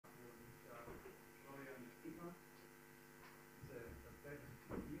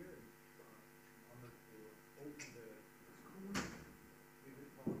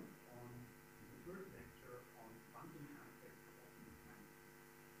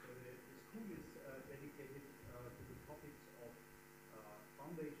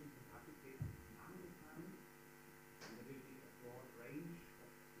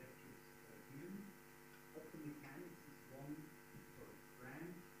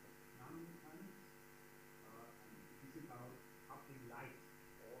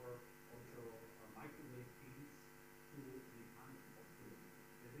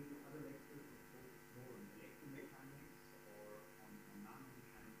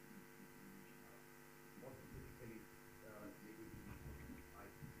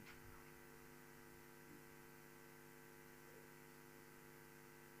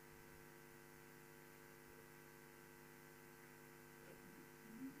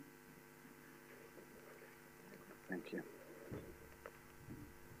here.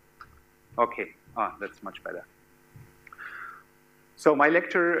 Okay, that's much better. So my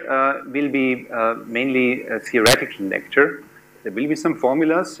lecture will be mainly a theoretical lecture. There will be some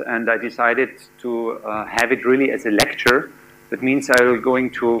formulas, and I decided to have it really as a lecture. That means I will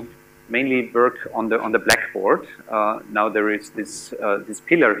going to mainly work on the blackboard. Now there is this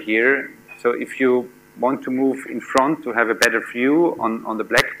pillar here. So if you want to move in front to have a better view on the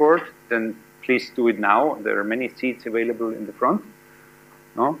blackboard, then please do it now. There are many seats available in the front.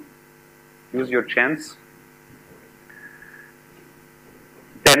 No? Use your chance.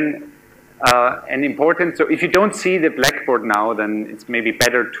 Then an important, so if you don't see the blackboard now, then it's maybe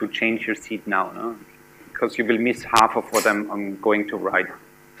better to change your seat now, no? Because you will miss half of what I'm going to write.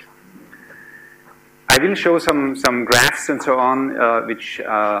 I will show some graphs and so on, which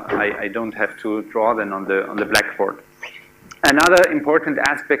I don't have to draw then on the blackboard. Another important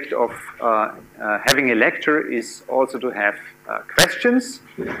aspect of having a lecture is also to have questions.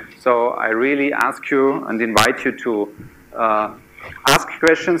 So I really ask you and invite you to ask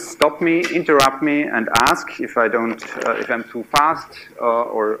questions, stop me, interrupt me, and ask if if I'm too fast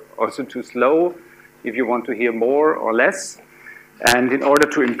or also too slow, if you want to hear more or less. And in order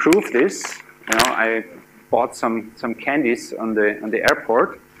to improve this, I bought some candies on the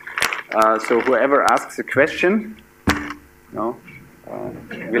airport. So whoever asks a question,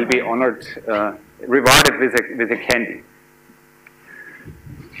 will be honored, rewarded with a candy.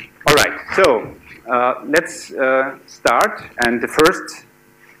 All right, so let's start. And the first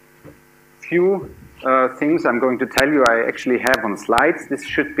few things I'm going to tell you I actually have on slides. This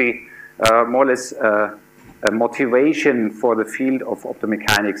should be more or less a motivation for the field of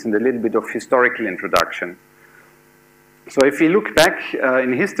optomechanics and a little bit of historical introduction. So if we look back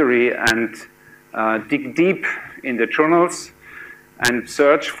in history and dig deep in the journals and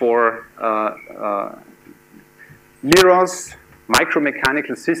search for mirrors,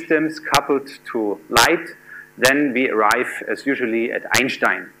 micromechanical systems coupled to light, then we arrive as usually at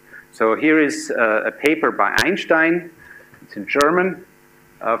Einstein. So here is a paper by Einstein. It's in German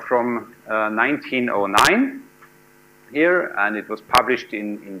from 1909 here, and it was published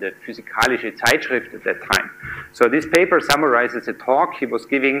in the Physikalische Zeitschrift at that time. So this paper summarizes a talk he was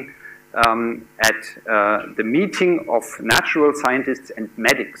giving at the meeting of natural scientists and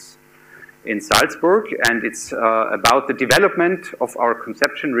medics in Salzburg, and it's about the development of our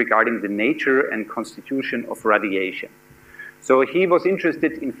conception regarding the nature and constitution of radiation. So he was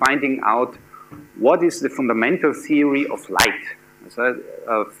interested in finding out what is the fundamental theory of light. So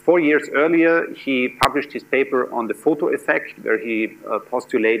 4 years earlier, he published his paper on the photo effect, where he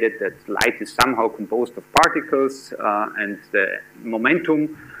postulated that light is somehow composed of particles, and the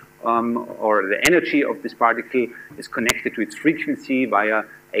momentum or the energy of this particle is connected to its frequency via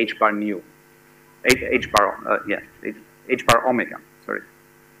h bar nu. H bar omega, sorry.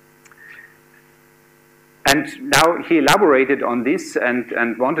 And now he elaborated on this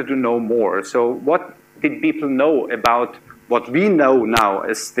and wanted to know more. So what did people know about what we know now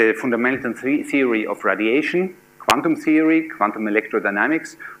as the fundamental theory of radiation, quantum theory, quantum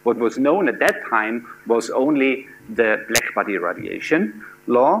electrodynamics? What was known at that time was only the blackbody radiation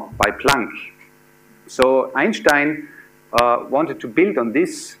law by Planck. So Einstein wanted to build on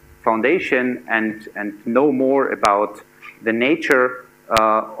this foundation and know more about the nature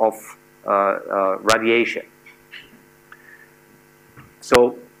of radiation.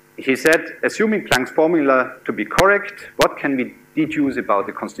 So he said, assuming Planck's formula to be correct, what can we deduce about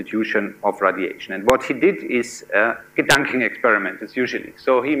the constitution of radiation? And what he did is a Gedanken experiment, as usually.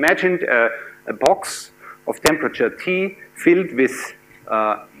 So he imagined a box of temperature T filled with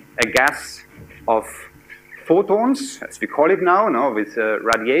a gas of photons, as we call it now with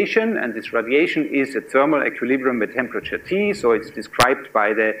radiation, and this radiation is at thermal equilibrium at temperature T, so it's described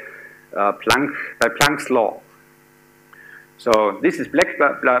by the Planck's law. So this is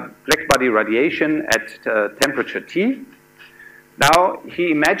blackbody radiation at temperature T. Now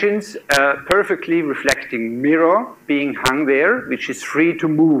he imagines a perfectly reflecting mirror being hung there, which is free to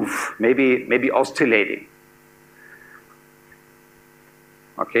move, maybe oscillating.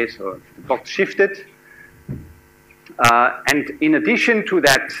 Okay, so the box shifted. And in addition to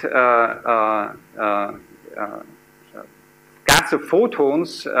that gas of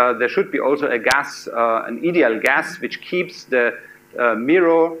photons, there should be also a gas, an ideal gas, which keeps the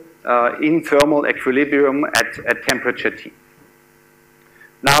mirror in thermal equilibrium at temperature T.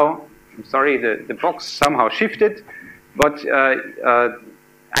 Now, I'm sorry, the box somehow shifted. What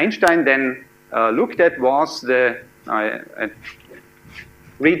Einstein then looked at was the, I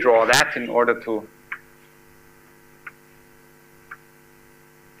redraw that in order to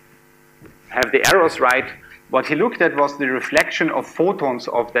have the arrows right. What he looked at was the reflection of photons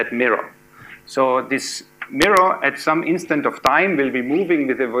of that mirror. So this mirror at some instant of time will be moving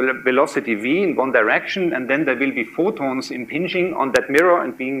with a velocity v in one direction, and then there will be photons impinging on that mirror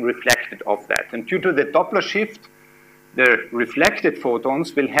and being reflected off that. And due to the Doppler shift, the reflected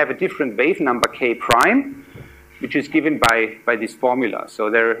photons will have a different wave number k prime, which is given by this formula. So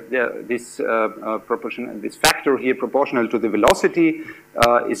this factor here proportional to the velocity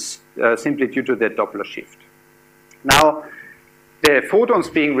is simply due to the Doppler shift. Now, the photons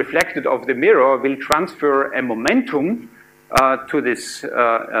being reflected off the mirror will transfer a momentum to this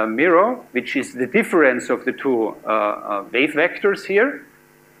mirror, which is the difference of the two wave vectors here,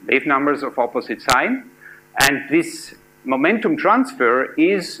 wave numbers of opposite sign. And this momentum transfer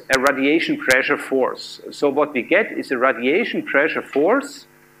is a radiation pressure force. So what we get is a radiation pressure force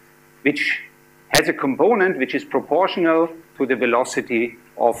which has a component which is proportional to the velocity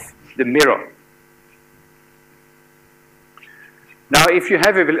of the mirror. Now, if you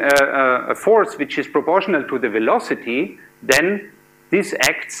have a force which is proportional to the velocity, then this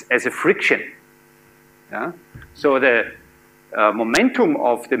acts as a friction. Yeah? So the momentum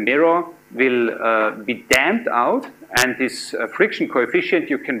of the mirror will be damped out, and this friction coefficient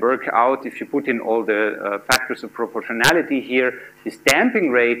you can work out if you put in all the factors of proportionality here. This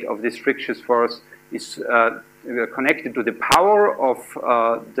damping rate of this friction force is connected to the power of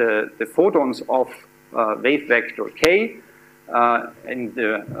the photons of wave vector k, and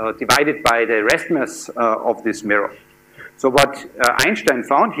divided by the restness of this mirror. So what Einstein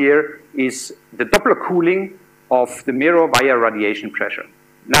found here is the Doppler cooling of the mirror via radiation pressure.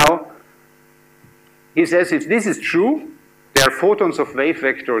 Now, he says if this is true, there are photons of wave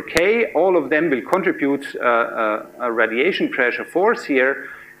vector k, all of them will contribute a radiation pressure force here.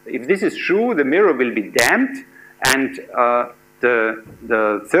 If this is true, the mirror will be damped, and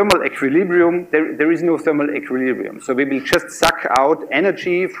the thermal equilibrium, there is no thermal equilibrium. So we will just suck out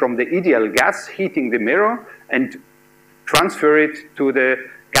energy from the ideal gas heating the mirror and transfer it to the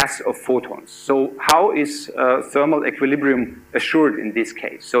gas of photons. So how is thermal equilibrium assured in this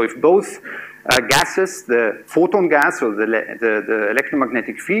case? So if both gases, the photon gas or the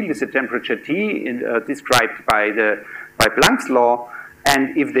electromagnetic field is a temperature T described by Planck's law,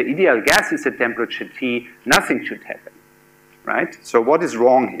 and if the ideal gas is a temperature T, nothing should happen. Right? So what is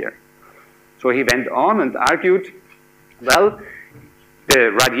wrong here? So he went on and argued, well,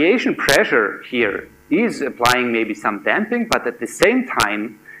 the radiation pressure here is applying maybe some damping, but at the same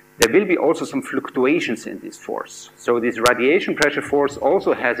time, there will be also some fluctuations in this force. So this radiation pressure force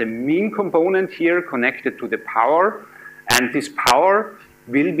also has a mean component here connected to the power, and this power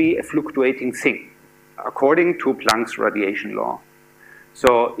will be a fluctuating thing, according to Planck's radiation law.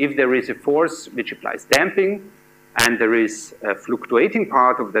 So if there is a force which applies damping, and there is a fluctuating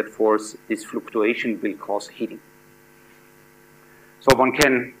part of that force, this fluctuation will cause heating. So one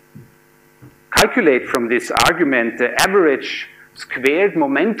can calculate from this argument the average squared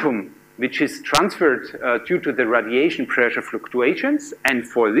momentum which is transferred due to the radiation pressure fluctuations, and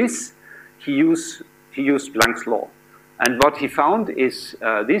for this he used Planck's law. And what he found is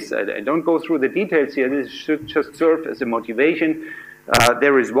this. I don't go through the details here, this should just serve as a motivation.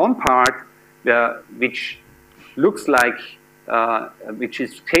 There is one part which looks like, which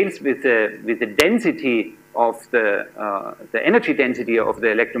is scales with the density of the energy density of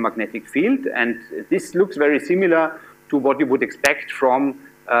the electromagnetic field, and this looks very similar to what you would expect from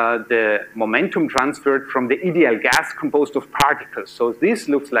the momentum transferred from the ideal gas composed of particles. So this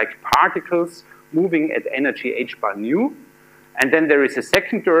looks like particles moving at energy h bar nu, and then there is a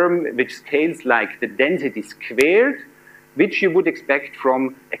second term which scales like the density squared, which you would expect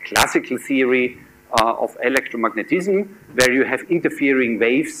from a classical theory of electromagnetism, where you have interfering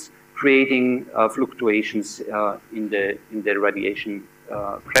waves creating fluctuations in the radiation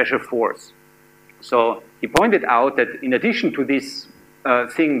pressure force. So he pointed out that in addition to this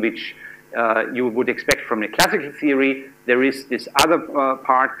thing which you would expect from the classical theory, there is this other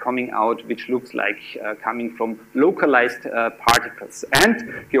part coming out which looks like coming from localized particles.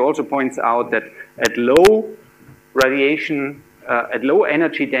 And he also points out that at low radiation, at low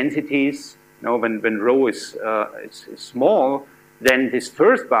energy densities, when rho is small, then this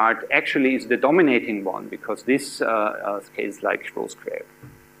first part actually is the dominating one, because this scales like rho squared.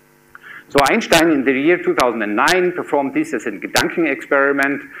 So Einstein in the year 2009 performed this as a Gedanken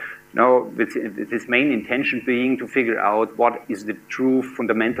experiment, with his main intention being to figure out what is the true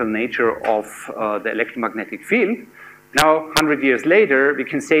fundamental nature of the electromagnetic field. Now, 100 years later, we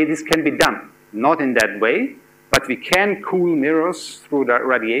can say this can be done. Not in that way, but we can cool mirrors through the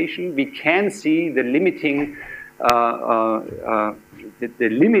radiation. We can see the limiting the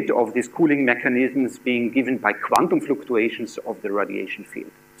limit of these cooling mechanisms being given by quantum fluctuations of the radiation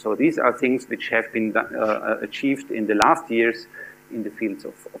field. So these are things which have been achieved in the last years in the fields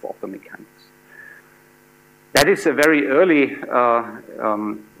of optomechanics. That is a very early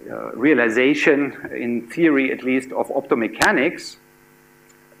realization, in theory at least, of optomechanics.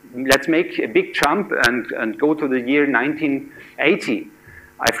 Let's make a big jump and go to the year 1980.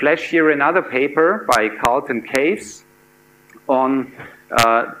 I flash here another paper by Carlton Caves on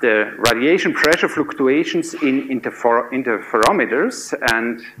the radiation pressure fluctuations in interferometers,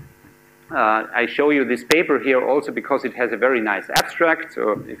 and I show you this paper here also because it has a very nice abstract.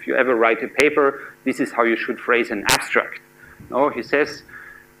 So if you ever write a paper, this is how you should phrase an abstract. No, he says,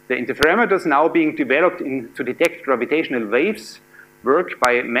 the interferometers now being developed to detect gravitational waves work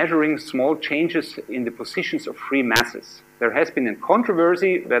by measuring small changes in the positions of free masses. There has been a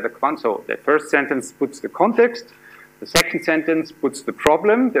controversy where so the first sentence puts the context, the second sentence puts the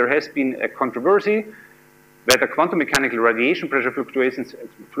problem. There has been a controversy whether quantum mechanical radiation pressure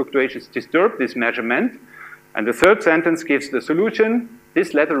fluctuations disturb this measurement. And the third sentence gives the solution.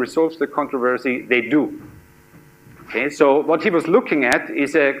 This letter resolves the controversy. They do. Okay, so what he was looking at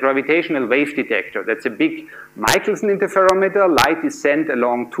is a gravitational wave detector. That's a big Michelson interferometer. Light is sent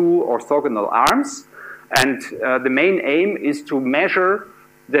along two orthogonal arms. And the main aim is to measure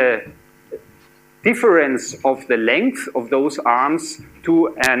the difference of the length of those arms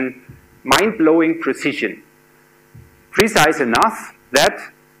to a mind-blowing precision. Precise enough that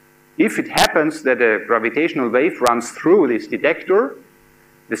if it happens that a gravitational wave runs through this detector,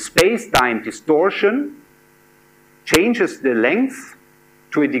 the space-time distortion changes the length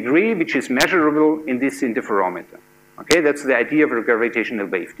to a degree which is measurable in this interferometer. Okay, that's the idea of a gravitational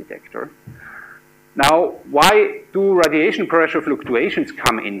wave detector. Now, why do radiation pressure fluctuations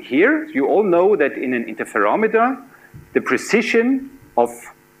come in here? You all know that in an interferometer, the precision of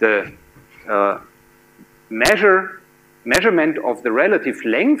the measurement of the relative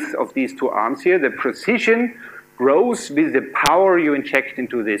length of these two arms here, the precision grows with the power you inject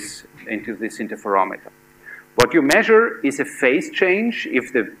into this interferometer. What you measure is a phase change.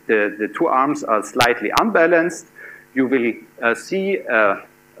 If the two arms are slightly unbalanced, you will see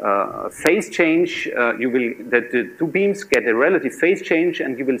a phase change. The two beams get a relative phase change,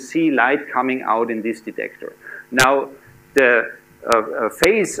 and you will see light coming out in this detector. Now, the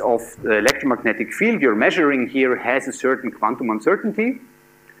phase of the electromagnetic field you're measuring here has a certain quantum uncertainty,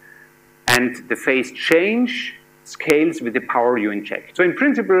 and the phase change scales with the power you inject. So in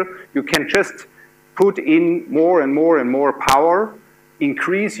principle, you can just put in more and more and more power,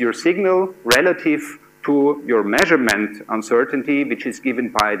 increase your signal relative to your measurement uncertainty, which is given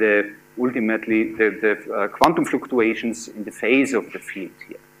by ultimately the quantum fluctuations in the phase of the field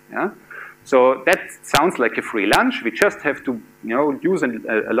here. Yeah? So that sounds like a free lunch. We just have to use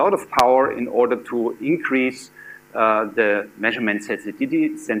a lot of power in order to increase the measurement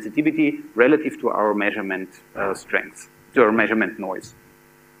sensitivity relative to our measurement strength, to our measurement noise.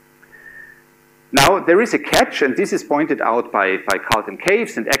 Now, there is a catch, and this is pointed out by Carlton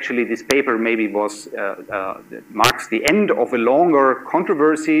Caves, and actually this paper maybe marks the end of a longer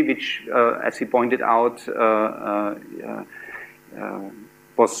controversy, which, as he pointed out,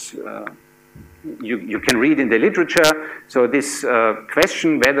 you can read in the literature. So this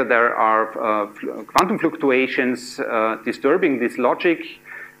question whether there are quantum fluctuations disturbing this logic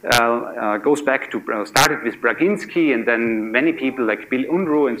goes back to, started with Braginski, and then many people like Bill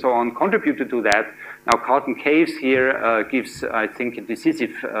Unruh and so on contributed to that. Now Carlton Caves here gives, I think, a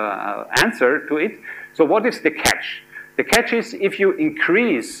decisive answer to it. So what is the catch? The catch is if you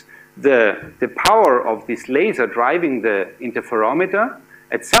increase the power of this laser driving the interferometer,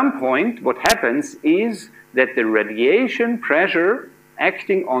 at some point what happens is that the radiation pressure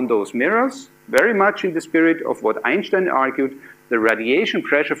acting on those mirrors, very much in the spirit of what Einstein argued, the radiation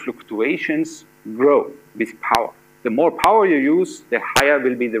pressure fluctuations grow with power. The more power you use, the higher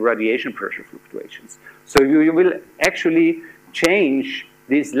will be the radiation pressure fluctuations. So you will actually change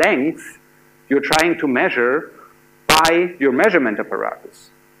this length you're trying to measure by your measurement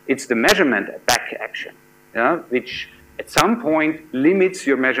apparatus. It's the measurement back action, which at some point limits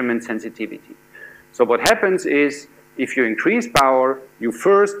your measurement sensitivity. So what happens is, if you increase power, you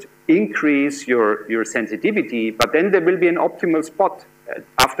first increase your sensitivity, but then there will be an optimal spot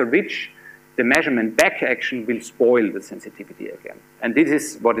after which the measurement back action will spoil the sensitivity again. And this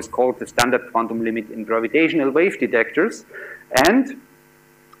is what is called the standard quantum limit in gravitational wave detectors. And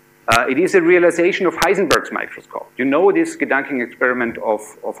it is a realization of Heisenberg's microscope. You know this Gedanken experiment of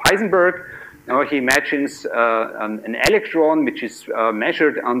Heisenberg. Now he imagines an electron which is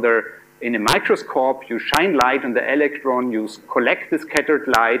measured under in a microscope, you shine light on the electron, you collect the scattered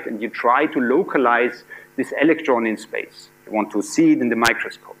light, and you try to localize this electron in space. You want to see it in the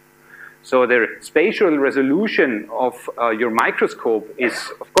microscope. So the spatial resolution of your microscope is,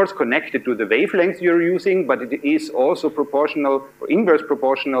 of course, connected to the wavelength you're using, but it is also proportional or inverse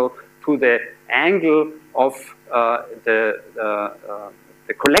proportional to the angle of the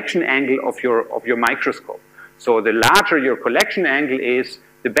collection angle of your microscope. So the larger your collection angle is,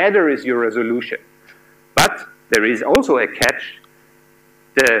 the better is your resolution. But there is also a catch.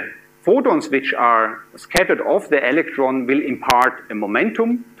 The photons which are scattered off the electron will impart a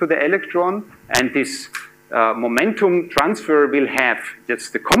momentum to the electron, and this momentum transfer will have, that's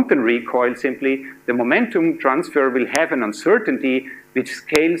the Compton recoil simply, the momentum transfer will have an uncertainty which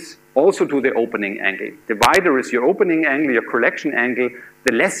scales also to the opening angle. The wider is your opening angle, your collection angle,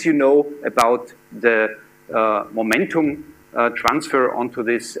 the less you know about the momentum transfer onto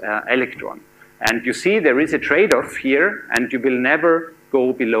this electron. And you see there is a trade-off here, and you will never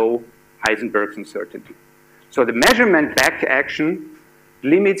go below Heisenberg's uncertainty. So the measurement back action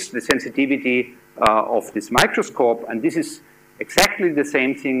limits the sensitivity of this microscope, and this is exactly the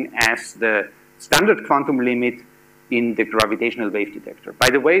same thing as the standard quantum limit in the gravitational wave detector. By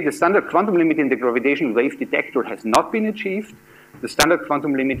the way, the standard quantum limit in the gravitational wave detector has not been achieved. The standard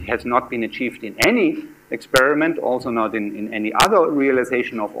quantum limit has not been achieved in any experiment, also not in any other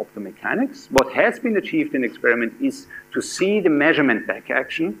realization of optomechanics. What has been achieved in experiment is to see the measurement back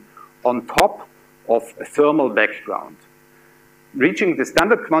action on top of a thermal background. Reaching the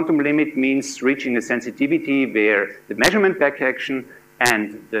standard quantum limit means reaching a sensitivity where the measurement back action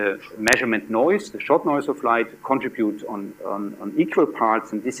and the measurement noise, the shot noise of light, contribute on equal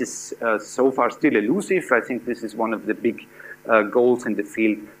parts, and this is so far still elusive. I think this is one of the big goals in the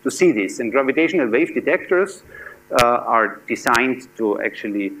field to see this. And gravitational wave detectors are designed to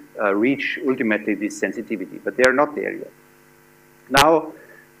actually reach ultimately this sensitivity, but they are not there yet. Now,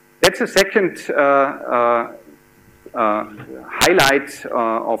 that's a second highlight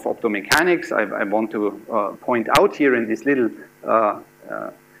of optomechanics I want to point out here in this little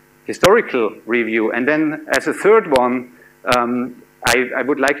historical review. And then as a third one, I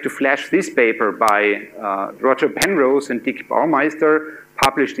would like to flash this paper by Roger Penrose and Dick Baumeister,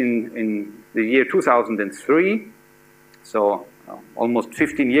 published in the year 2003, so almost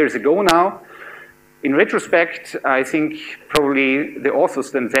 15 years ago now. In retrospect, I think probably the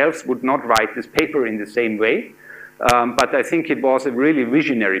authors themselves would not write this paper in the same way, but I think it was a really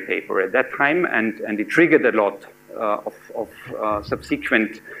visionary paper at that time, and it triggered a lot of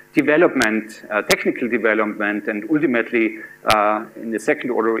subsequent development, technical development, and ultimately, in the second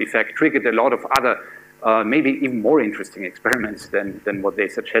order effect, triggered a lot of other, maybe even more interesting experiments than what they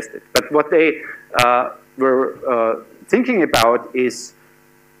suggested. But what they were thinking about is,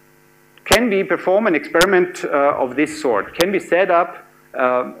 can we perform an experiment of this sort? Can we set up,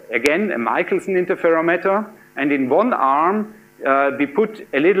 again, a Michelson interferometer, and in one arm, we put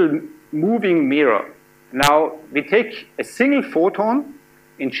a little moving mirror. Now, we take a single photon,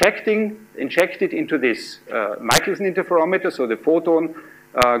 inject it into this Michelson interferometer, so the photon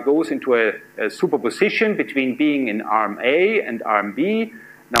goes into a superposition between being in arm A and arm B.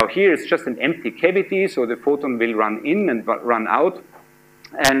 Now, here it's just an empty cavity, so the photon will run in and run out.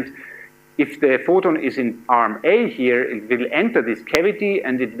 And if the photon is in arm A here, it will enter this cavity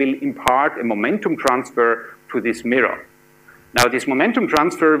and it will impart a momentum transfer to this mirror. Now, this momentum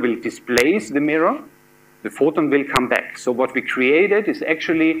transfer will displace the mirror. The photon will come back. So what we created is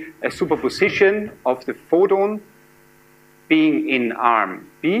actually a superposition of the photon being in arm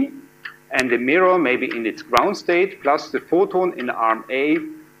B and the mirror maybe in its ground state, plus the photon in arm A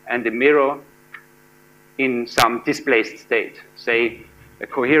and the mirror in some displaced state, say a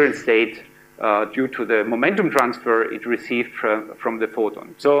coherent state due to the momentum transfer it received from the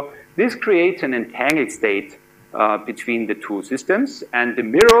photon. So this creates an entangled state between the two systems, and the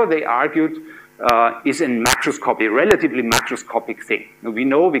mirror, they argued, is a relatively macroscopic thing. Now, we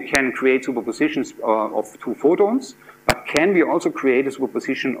know we can create superpositions of two photons, but can we also create a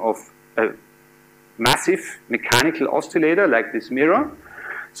superposition of a massive mechanical oscillator like this mirror?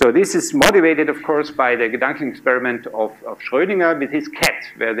 So this is motivated, of course, by the Gedanken experiment of Schrödinger with his cat,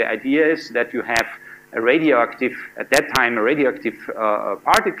 where the idea is that you have a radioactive, at that time, a radioactive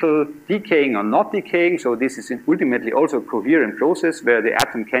particle decaying or not decaying. So this is ultimately also a coherent process where the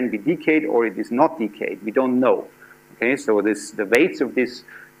atom can be decayed or it is not decayed. We don't know. Okay, so the weights of these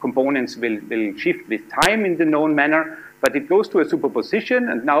components will shift with time in the known manner, but it goes to a superposition,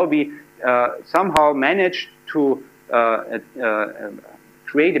 and now we somehow manage to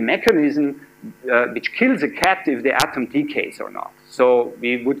create a mechanism which kills a cat if the atom decays or not. So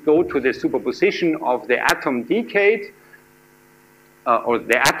we would go to the superposition of the atom decayed, or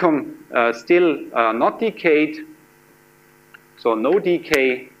the atom still not decayed, so no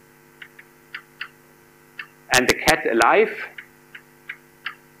decay, and the cat alive,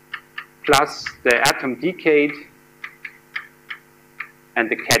 plus the atom decayed, and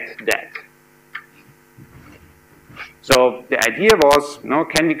the cat dead. So the idea was,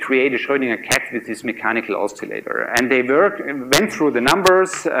 can we create a Schrödinger cat with this mechanical oscillator? And they went through the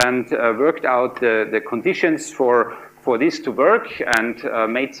numbers and worked out the conditions for this to work, and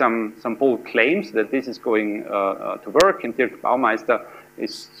made some bold claims that this is going to work. And Dirk Baumeister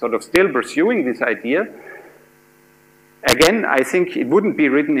is sort of still pursuing this idea. Again, I think it wouldn't be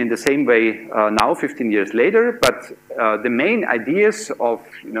written in the same way now, 15 years later, but the main ideas of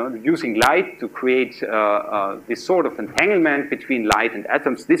using light to create this sort of entanglement between light and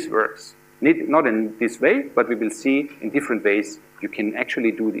atoms, this works. Not in this way, but we will see in different ways you can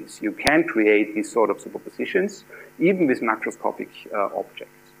actually do this. You can create these sort of superpositions, even with macroscopic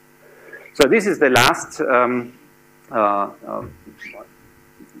objects. So this is the last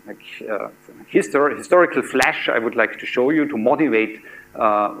historical flash I would like to show you to motivate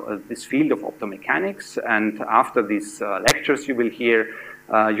this field of optomechanics. And after these lectures you will hear,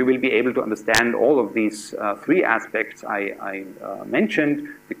 you will be able to understand all of these three aspects I mentioned: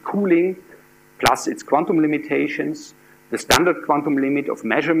 the cooling, plus its quantum limitations, the standard quantum limit of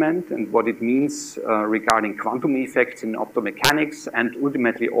measurement and what it means regarding quantum effects in optomechanics, and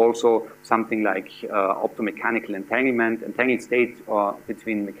ultimately also something like optomechanical entangling state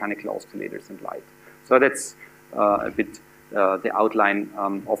between mechanical oscillators and light. So that's a bit the outline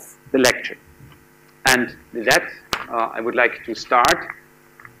of the lecture. And with that, I would like to start,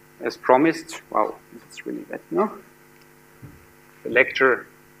 as promised. Wow, it's really bad, no? The lecture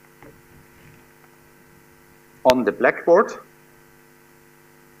on the blackboard.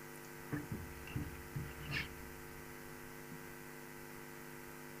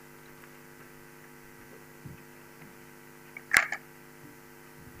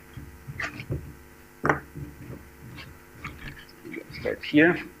 Start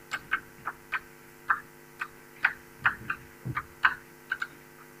here.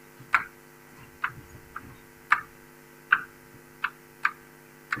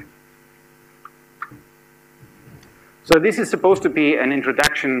 So this is supposed to be an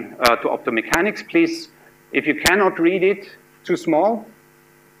introduction to optomechanics. Please, if you cannot read it, too small?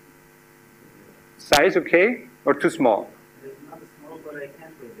 Size okay? Or too small? It's not small, but I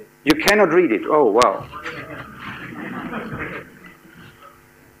can't read it. You cannot read it? Oh, wow.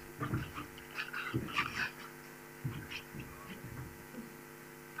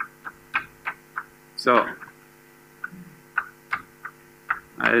 So,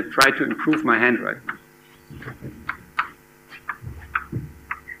 I'll try to improve my handwriting.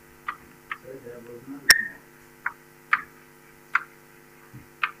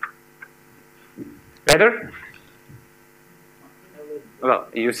 Better? Well,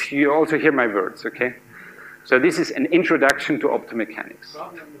 you also hear my words, okay? So this is an introduction to optomechanics. The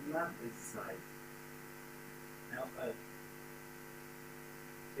problem is not its size. Now,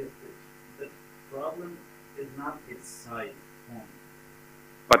 the problem is not its size.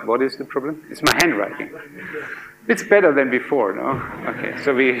 But what is the problem? It's my handwriting. It's better than before, no? Okay,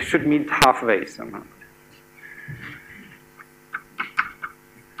 so we should meet halfway somehow.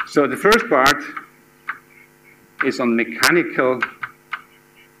 So the first part is on mechanical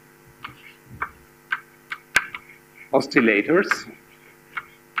oscillators.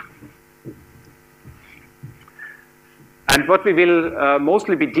 And what we will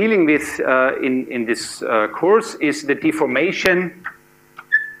mostly be dealing with in this course is the deformation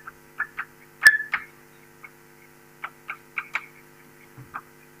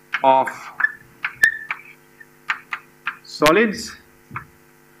of solids.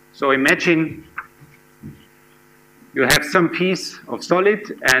 So imagine you have some piece of solid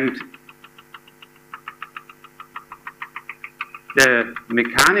and the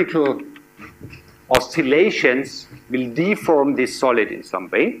mechanical oscillations will deform this solid in some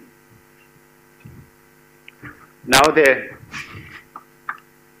way. Now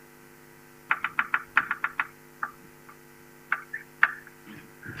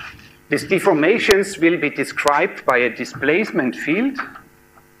these deformations will be described by a displacement field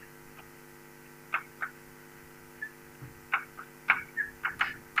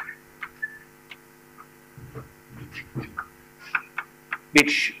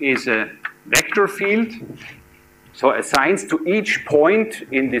which is a vector field, so assigns to each point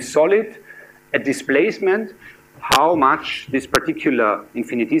in this solid a displacement how much this particular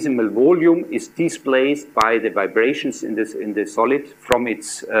infinitesimal volume is displaced by the vibrations in the solid from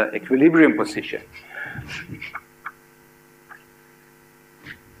its equilibrium position.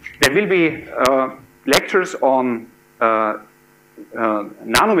 There will be lectures on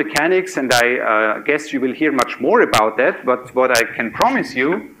nanomechanics, and I guess you will hear much more about that, but what I can promise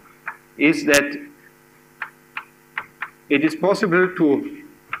you is that it is possible to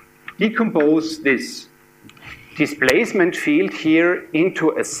decompose this displacement field here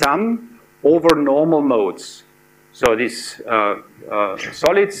into a sum over normal modes. So these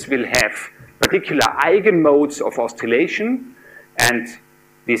solids will have particular eigenmodes of oscillation, and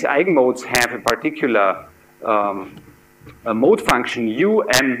these eigenmodes have a particular a mode function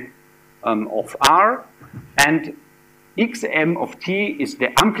of R, and xm of t is the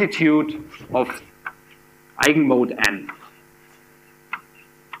amplitude of eigenmode n.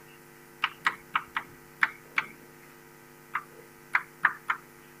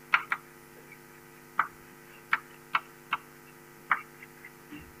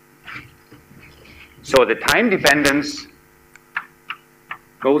 So the time dependence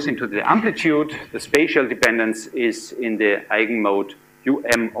goes into the amplitude, the spatial dependence is in the eigenmode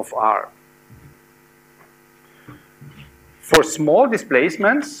of R. For small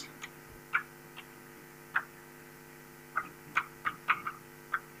displacements,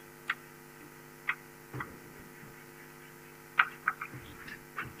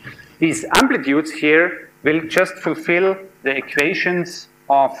 these amplitudes here will just fulfill the equations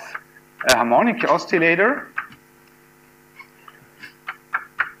of a harmonic oscillator.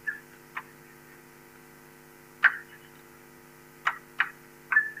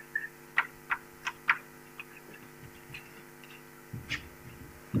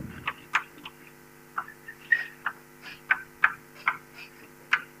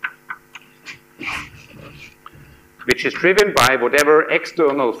 Which is driven by whatever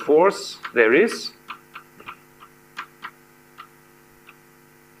external force there is.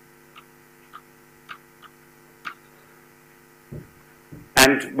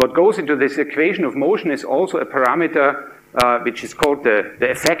 And what goes into this equation of motion is also a parameter which is called the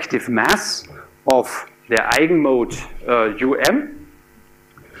effective mass of the eigenmode um.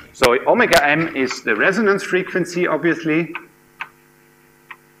 So omega m is the resonance frequency, obviously.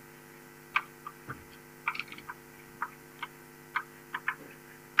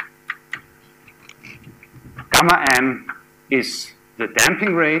 Gamma m is the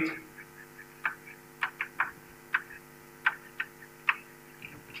damping rate.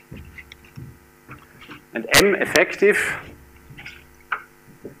 And m effective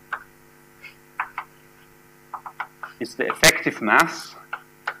is the effective mass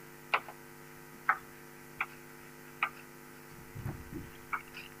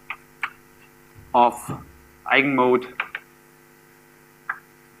of eigenmode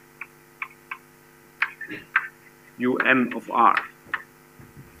of R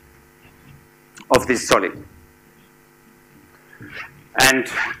of this solid. And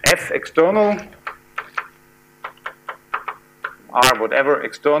F external are whatever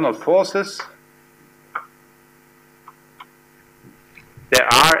external forces there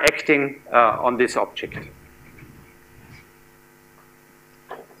are acting on this object.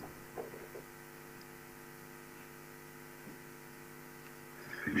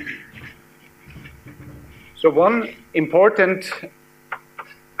 So one important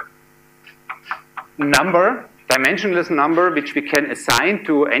number, dimensionless number, which we can assign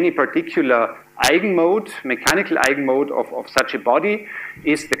to any particular eigenmode, mechanical eigenmode of such a body,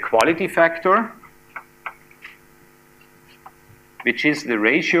 is the quality factor, which is the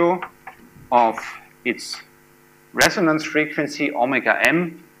ratio of its resonance frequency omega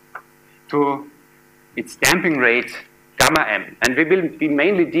m to its damping rate gamma m. And we will be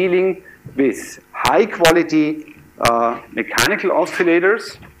mainly dealing with high quality mechanical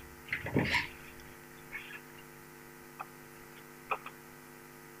oscillators.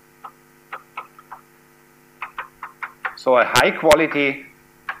 So a high quality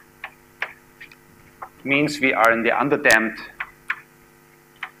means we are in the underdamped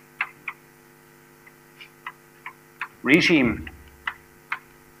regime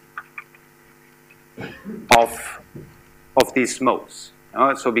of these modes.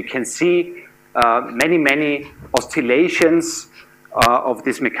 So we can see many oscillations of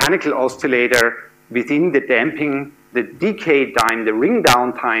this mechanical oscillator within the damping, the decay time, the ring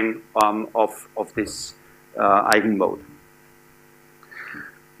down time of this eigenmode.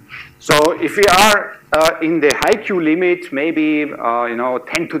 So if we are in the high Q limit, maybe 10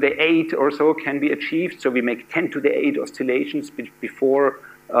 to the 8 or so can be achieved. So we make 10 to the 8 oscillations before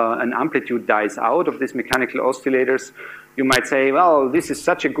an amplitude dies out of these mechanical oscillators, you might say, well, this is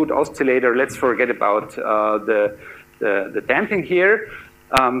such a good oscillator, let's forget about the damping here.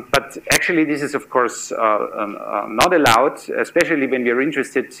 But actually, this is, of course, not allowed, especially when we are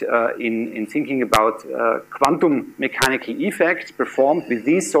interested in thinking about quantum mechanical effects performed with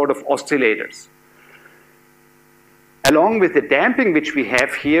these sort of oscillators. Along with the damping which we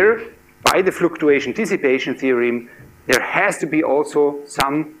have here, by the fluctuation dissipation theorem, there has to be also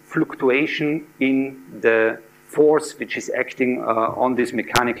some fluctuation in the force which is acting on this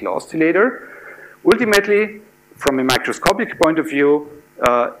mechanical oscillator. Ultimately, from a microscopic point of view,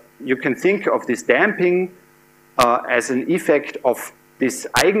 you can think of this damping as an effect of this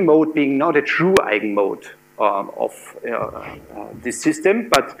eigenmode being not a true eigenmode of this system,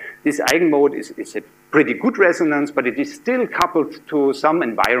 but this eigenmode is a pretty good resonance, but it is still coupled to some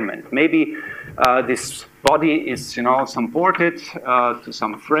environment. Maybe this body is, supported to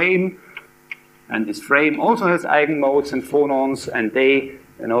some frame, and this frame also has eigenmodes and phonons, and they,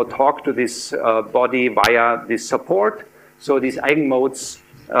 talk to this body via this support. So these eigenmodes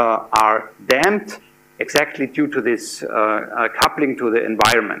are damped exactly due to this coupling to the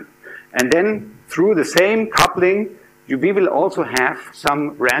environment. And then through the same coupling, we will also have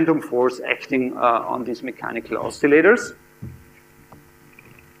some random force acting on these mechanical oscillators.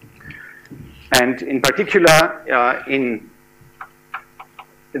 And in particular, in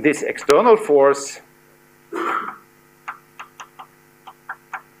this external force,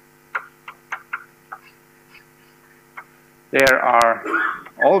 there are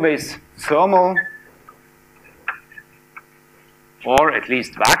always thermal or at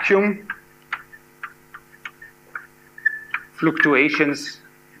least vacuum fluctuations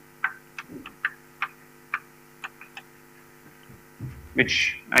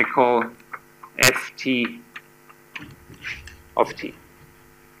which I call Ft of t.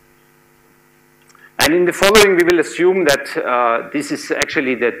 And in the following, we will assume that this is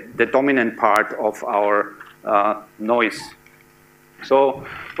actually the dominant part of our noise. So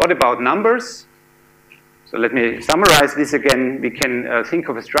what about numbers? So let me summarize this again. We can think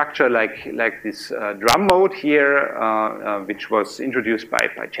of a structure like this drum mode here, which was introduced by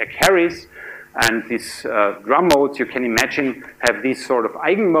Jack Harris. And these drum modes, you can imagine, have these sort of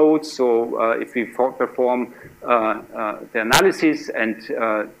eigenmodes. So if we perform the analysis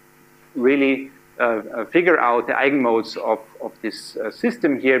and really figure out the eigenmodes of this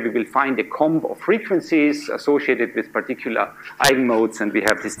system here, we will find a comb of frequencies associated with particular eigenmodes, and we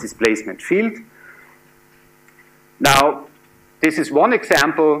have this displacement field. Now, this is one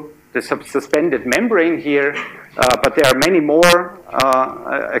example, the suspended membrane here, but there are many more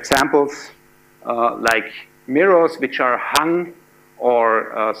examples, like mirrors which are hung,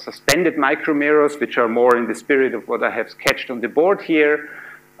 or suspended micromirrors, which are more in the spirit of what I have sketched on the board here.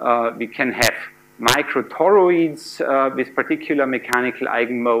 We can have microtoroids with particular mechanical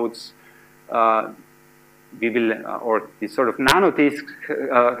eigenmodes. We will, or these sort of nanodiscs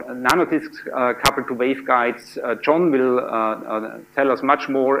coupled to waveguides. John will tell us much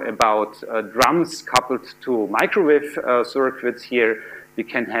more about drums coupled to microwave circuits here. We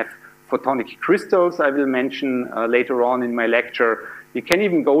can have photonic crystals, I will mention later on in my lecture. We can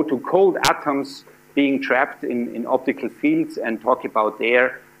even go to cold atoms being trapped in optical fields and talk about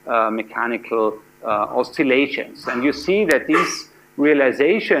their mechanical oscillations. And you see that these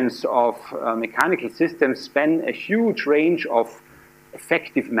realizations of mechanical systems span a huge range of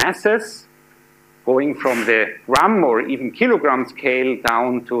effective masses, going from the gram or even kilogram scale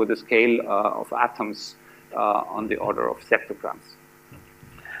down to the scale of atoms on the order of septograms.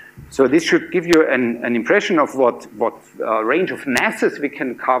 So this should give you an impression of what range of masses we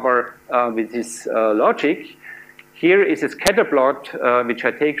can cover with this logic. Here is a scatter plot which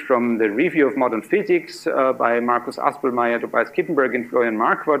I take from the Review of Modern Physics by Markus Aspelmeier, Tobias Kippenberg, and Florian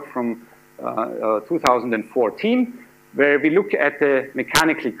Marquardt from 2014, where we look at the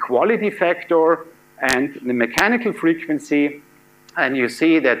mechanical quality factor and the mechanical frequency, and you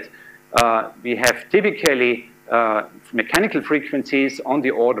see that we have typically mechanical frequencies on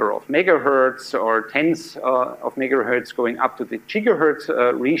the order of megahertz or tens of megahertz going up to the gigahertz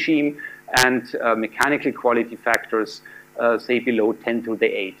regime, and mechanical quality factors, say, below 10 to the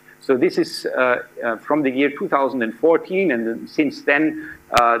 8. So this is from the year 2014, and since then,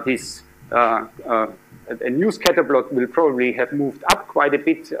 a new scatter plot will probably have moved up quite a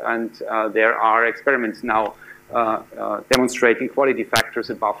bit, and there are experiments now demonstrating quality factors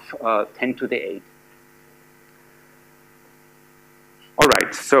above 10 to the 8. All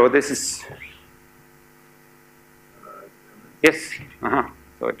right, so this is, yes,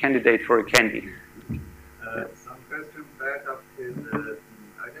 so a candidate for a candy. Some questions back up in the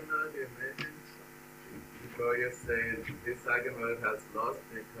you say this eigenmode has lost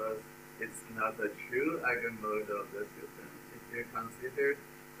because it's not a true eigenmode of the system. If you consider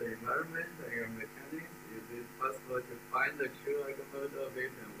the environment and your mechanics, is it possible to find the true eigenmode of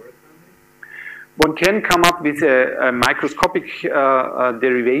it and work on it? One can come up with a microscopic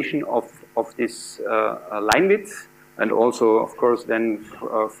derivation of this line width, and also, of course, then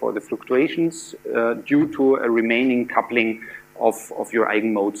for the fluctuations due to a remaining coupling of your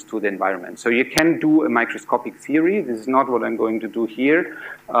eigenmodes to the environment. So you can do a microscopic theory. This is not what I'm going to do here.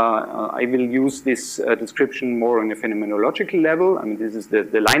 I will use this description more on a phenomenological level. I mean, this is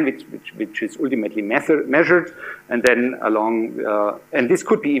the line width which is ultimately measured, and then along, and this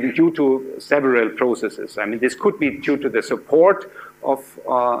could be even due to several processes. I mean, this could be due to the support of,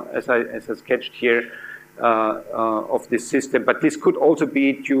 as I sketched here, of this system, but this could also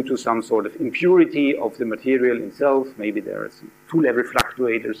be due to some sort of impurity of the material itself. Maybe there are some two-level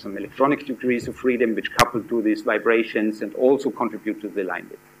fluctuators, some electronic degrees of freedom which couple to these vibrations and also contribute to the line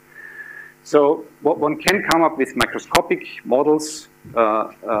width. So what one can come up with microscopic models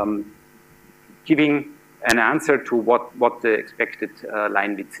giving an answer to what the expected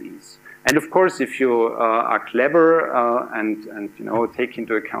line width is. And of course, if you are clever and you know, take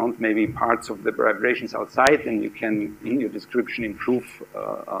into account maybe parts of the vibrations outside, then you can, in your description, improve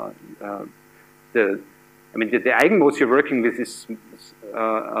the eigenmodes you're working with is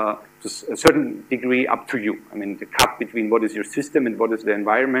to a certain degree up to you. I mean, the cut between what is your system and what is the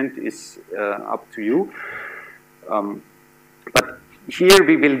environment is up to you. But here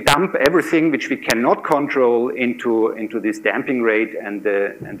we will dump everything which we cannot control into this damping rate and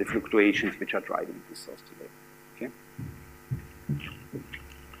the fluctuations which are driving this oscillator. Okay.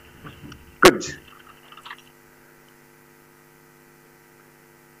 Good.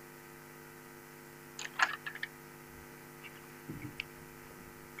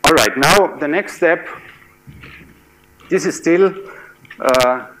 All right. Now the next step. This is still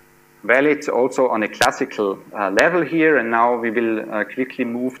valid also on a classical level here, and now we will quickly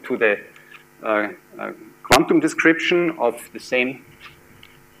move to the quantum description of the same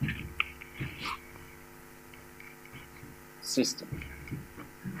system.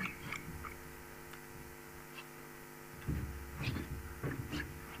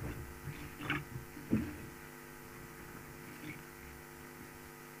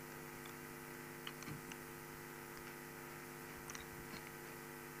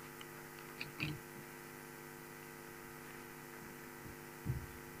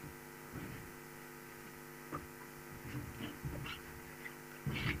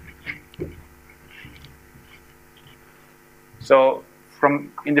 So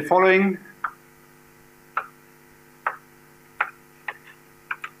in the following,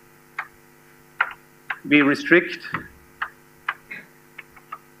 we restrict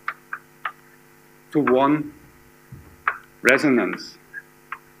to one resonance.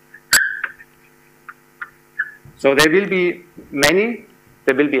 So there will be many.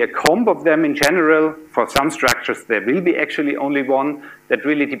 There will be a comb of them in general. For some structures, there will be actually only one. That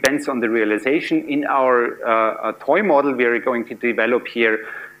really depends on the realization. In our toy model we are going to develop here,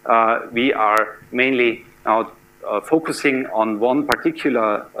 we are mainly now focusing on one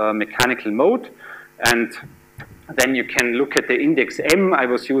particular mechanical mode. And then you can look at the index M I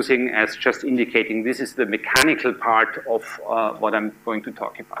was using as just indicating this is the mechanical part of what I'm going to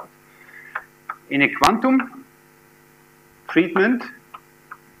talk about. In a quantum treatment,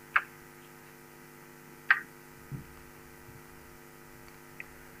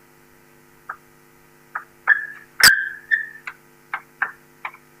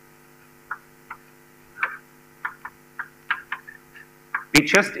 we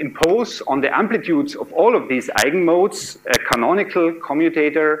just impose on the amplitudes of all of these eigenmodes a canonical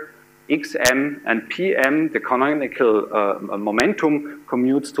commutator xm and pm. The canonical momentum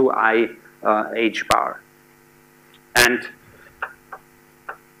commutes to I h bar. And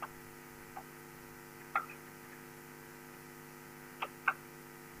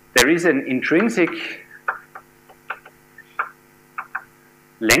there is an intrinsic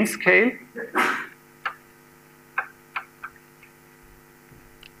length scale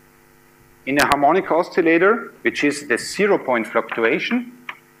in a harmonic oscillator, which is the 0-point fluctuation.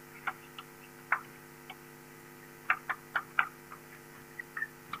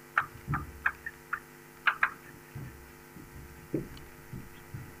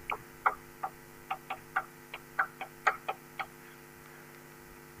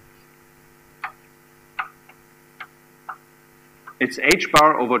 It's h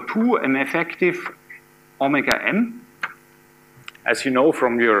bar over 2 m effective omega m, as you know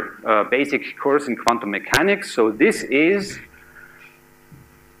from your basic course in quantum mechanics. So this is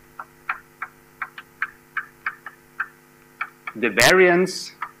the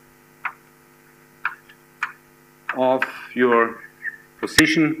variance of your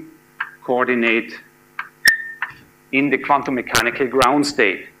position coordinate in the quantum mechanical ground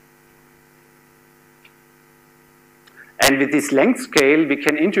state. And with this length scale, we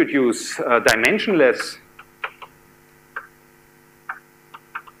can introduce dimensionless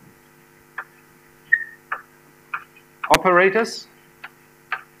operators.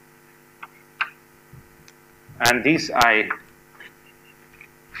 And these I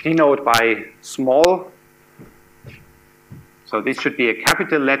denote by small. So this should be a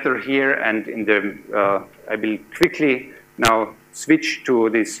capital letter here, and in the I will quickly now switch to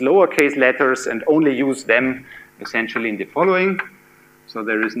these lowercase letters and only use them essentially in the following. So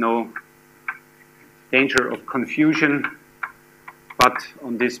there is no danger of confusion, but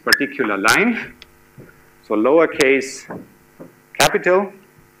on this particular line. So lowercase, capital,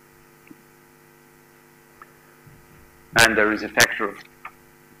 and there is a factor of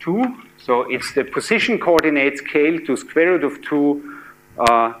 2. So it's the position coordinate scale to square root of 2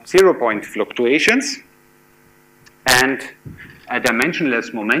 0-point fluctuations, and a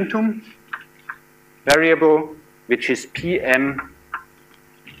dimensionless momentum variable, which is PM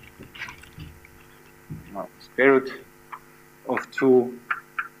square root of 2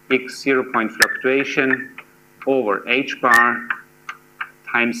 x 0-point fluctuation over h bar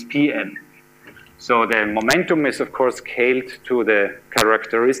times PM. So the momentum is, of course, scaled to the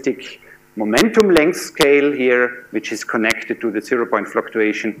characteristic momentum length scale here, which is connected to the 0-point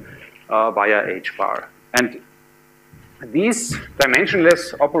fluctuation via h bar. And these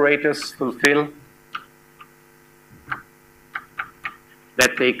dimensionless operators fulfill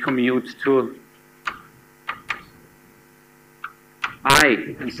that they commute to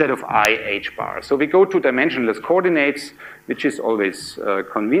I instead of I h bar. So we go to dimensionless coordinates, which is always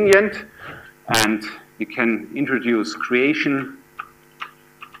convenient, and we can introduce creation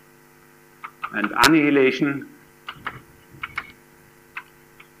and annihilation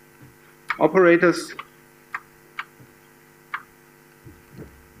operators.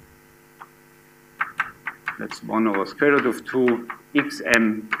 That's 1 over square root of 2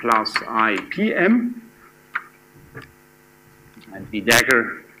 xm plus I pm. And we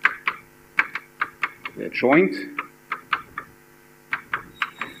dagger the joint.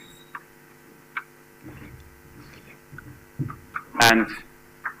 And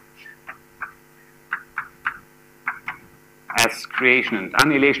as creation and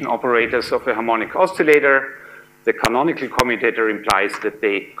annihilation operators of a harmonic oscillator, the canonical commutator implies that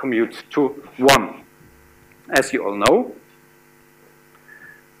they commute to 1, as you all know.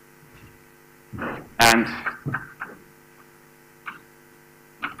 And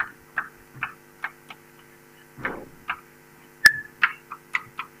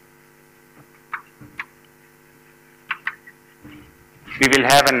we will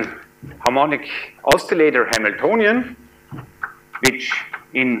have an harmonic oscillator Hamiltonian, which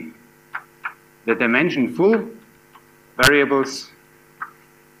in the dimension full variables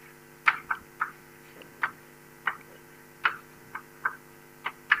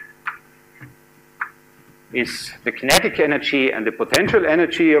is the kinetic energy and the potential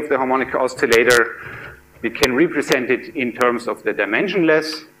energy of the harmonic oscillator. We can represent it in terms of the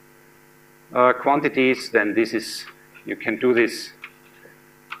dimensionless quantities. Then this is, you can do this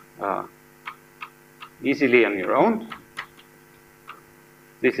easily on your own.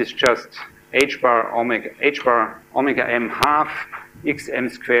 This is just h bar omega m half xm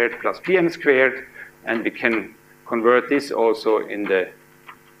squared plus pm squared, and we can convert this also in the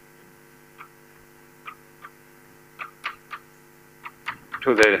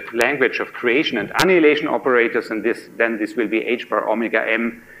to the language of creation and annihilation operators, and then this will be h bar omega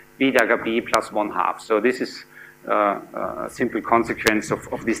m b dagger b plus 1/2. So this is a simple consequence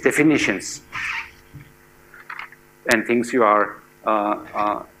of these definitions and things you are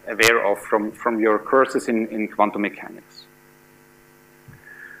aware of from your courses in quantum mechanics.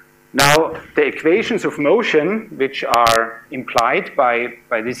 Now, the equations of motion, which are implied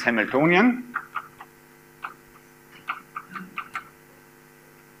by this Hamiltonian,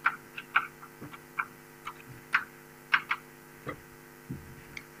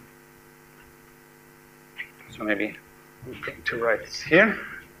 so maybe I'm going to write this here.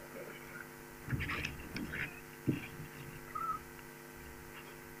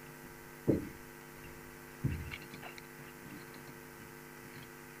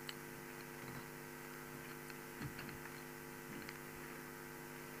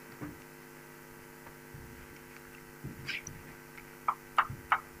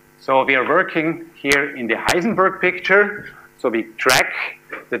 So we are working here in the Heisenberg picture. So we track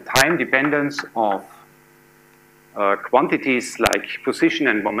the time dependence of quantities like position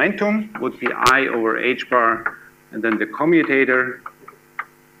and momentum would be I over h bar, and then the commutator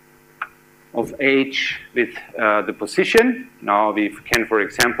of h with the position. Now we can, for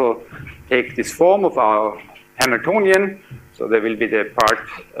example, take this form of our Hamiltonian. So there will be the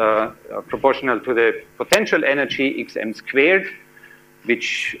part proportional to the potential energy xm squared,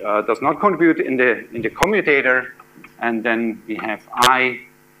 which does not contribute in the commutator. And then we have I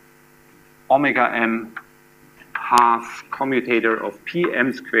omega m half commutator of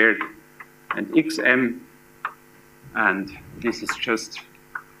pm squared and xm. And this is just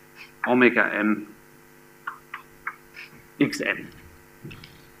omega m xm.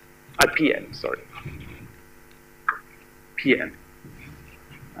 Pm, sorry. Pm.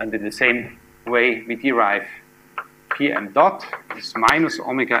 And in the same way, we derive Pm dot is minus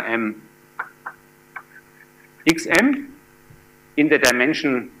omega m xm in the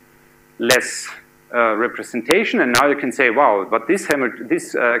dimensionless representation. And now you can say, wow, but these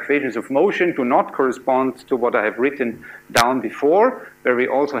equations of motion do not correspond to what I have written down before, where we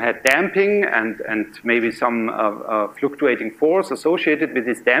also had damping and maybe some fluctuating force associated with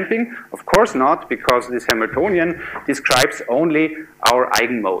this damping. Of course not, because this Hamiltonian describes only our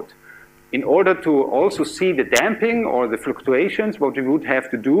eigenmode. In order to also see the damping or the fluctuations, what we would have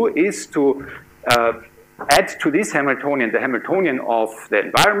to do is to add to this Hamiltonian the Hamiltonian of the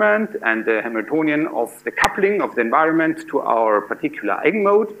environment and the Hamiltonian of the coupling of the environment to our particular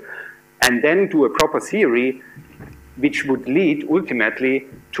eigenmode, and then do a proper theory which would lead ultimately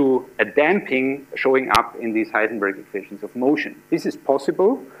to a damping showing up in these Heisenberg equations of motion. This is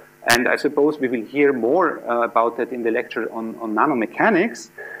possible, and I suppose we will hear more about that in the lecture on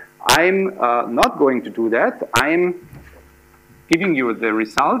nanomechanics. I'm not going to do that. I'm giving you the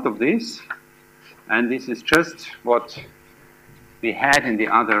result of this. And this is just what we had in the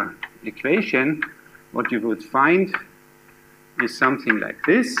other equation. What you would find is something like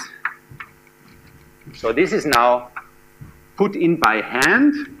this. So this is now put in by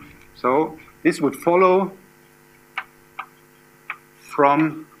hand. So this would follow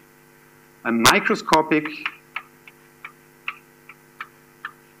from a microscopic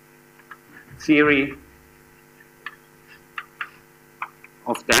theory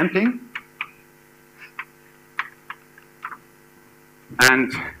of damping.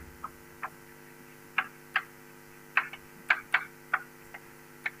 And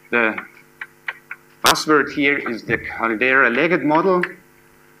the buzzword here is the Caldera-Leggett model,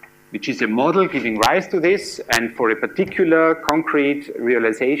 which is a model giving rise to this. And for a particular concrete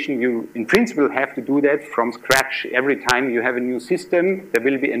realization, you in principle have to do that from scratch. Every time you have a new system, there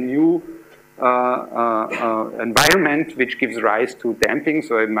will be a new environment which gives rise to damping.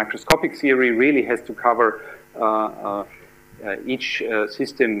 So a microscopic theory really has to cover each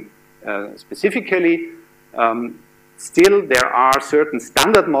system specifically. Still, there are certain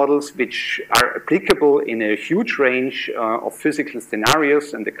standard models which are applicable in a huge range of physical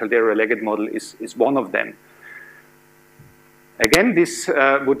scenarios, and the Caldera-Leggett model is one of them. Again, this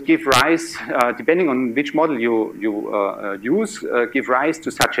would give rise, depending on which model you use, give rise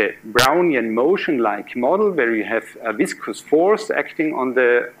to such a Brownian motion-like model where you have a viscous force acting on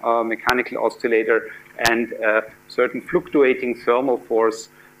the mechanical oscillator and a certain fluctuating thermal force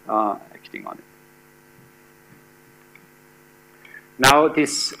acting on it. Now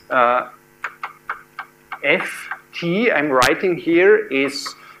this Ft I'm writing here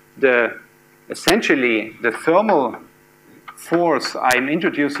is essentially the thermal force I'm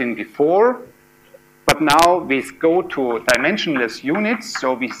introducing before, but now we go to dimensionless units,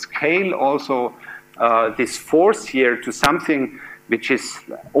 so we scale also this force here to something which is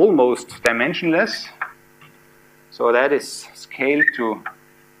almost dimensionless. So that is scaled to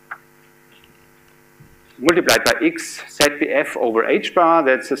multiplied by x ZBF over h bar.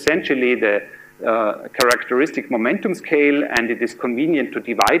 That's essentially the characteristic momentum scale, and it is convenient to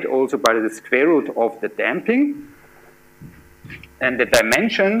divide also by the square root of the damping. And the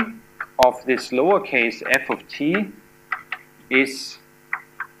dimension of this lowercase f of t is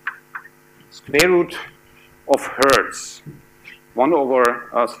square root of hertz, 1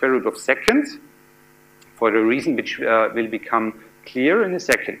 over square root of seconds, for a reason which will become clear in a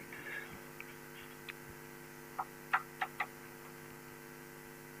second.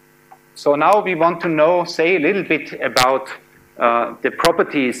 So now we want to say a little bit about the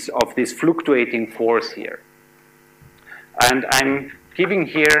properties of this fluctuating force here. And I'm giving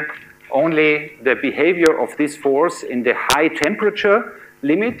here only the behavior of this force in the high temperature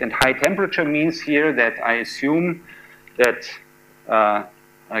limit. And high temperature means here that I assume that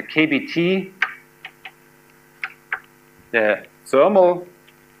kBT, the thermal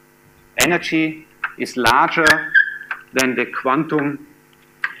energy, is larger then the quantum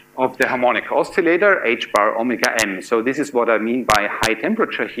of the harmonic oscillator, h bar omega m. So this is what I mean by high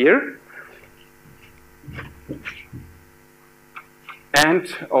temperature here.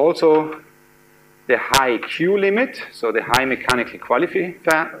 And also the high Q limit, so the high mechanical quality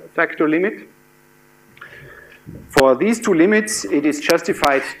factor limit. For these two limits, it is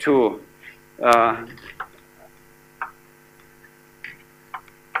justified to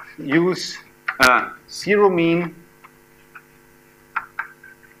use a zero mean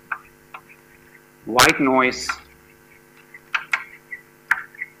white noise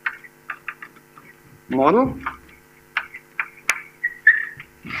model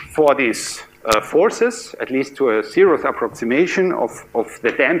for these forces, at least to a zeroth approximation of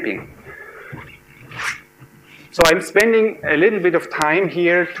the damping. So I'm spending a little bit of time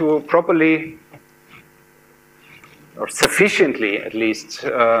here to properly, or sufficiently at least,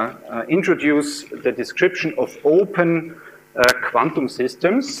 introduce the description of open quantum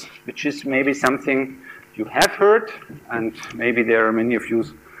systems, which is maybe something you have heard, and maybe there are many of you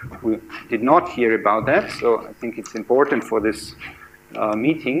who did not hear about that. So I think it's important for this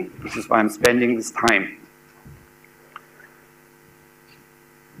meeting. This is why I'm spending this time.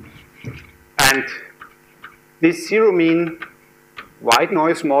 And this zero mean white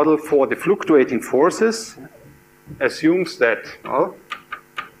noise model for the fluctuating forces assumes that, well,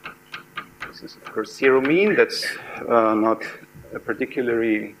 this is of course zero mean, that's not a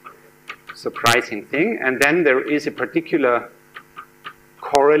particularly surprising thing. And then there is a particular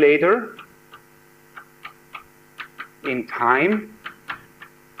correlator in time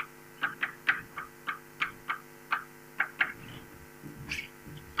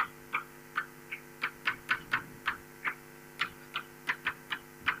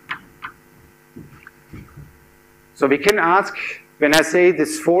So we can ask, when I say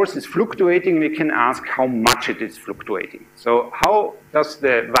this force is fluctuating, we can ask how much it is fluctuating. So how does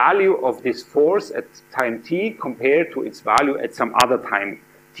the value of this force at time t compare to its value at some other time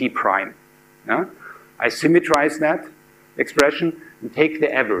t prime? Yeah? I symmetrize that expression and take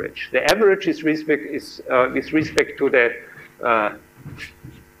the average. The average is with respect to the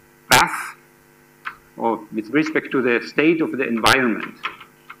path, or with respect to the state of the environment.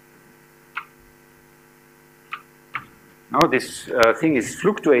 Now this thing is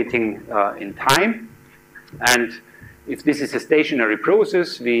fluctuating in time, and if this is a stationary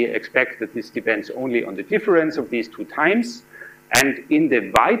process, we expect that this depends only on the difference of these two times. And in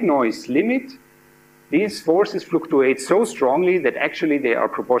the white noise limit, these forces fluctuate so strongly that actually they are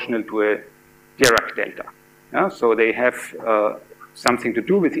proportional to a Dirac delta. Yeah? So they have something to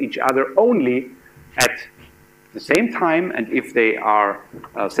do with each other only at the same time, and if they are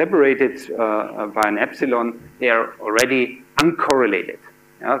separated by an epsilon, they are already uncorrelated.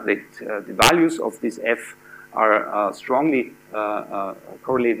 Yeah? The values of this f are strongly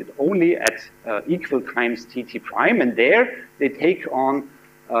correlated only at equal times tt prime, and there they take on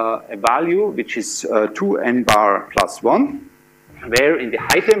a value which is 2n bar plus 1, where in the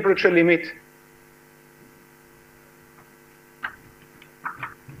high temperature limit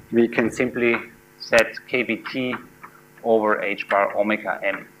we can simply set kBt over h bar omega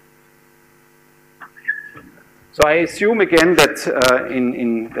m. So I assume again that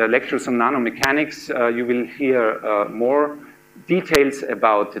in the lectures on nanomechanics you will hear more details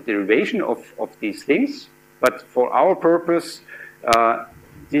about the derivation of these things, but for our purpose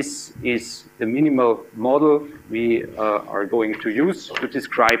this is the minimal model we are going to use to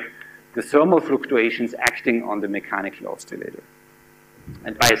describe the thermal fluctuations acting on the mechanical oscillator.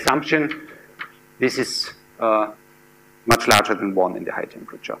 And by assumption, this is much larger than 1 in the high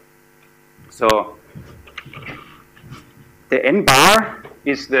temperature. So the n bar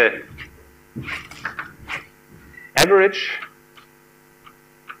is the average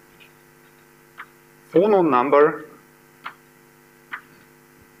phonon number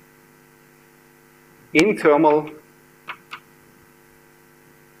in thermal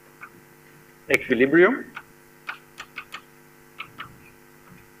equilibrium.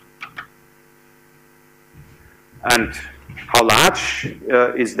 And how large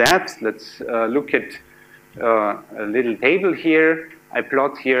is that? Let's look at a little table here. I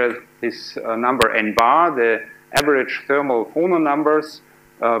plot here this number n bar, the average thermal phonon numbers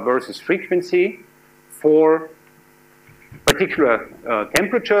versus frequency for particular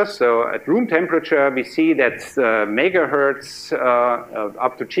temperatures. So at room temperature, we see that megahertz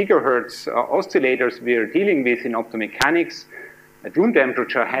up to gigahertz oscillators we are dealing with in optomechanics at room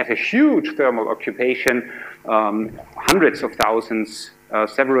temperature have a huge thermal occupation, hundreds of thousands,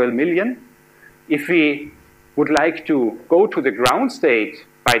 several million. If we would like to go to the ground state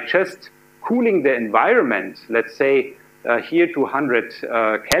by just cooling the environment, let's say here to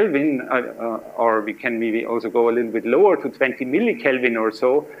 100 Kelvin, or we can maybe also go a little bit lower to 20 millikelvin or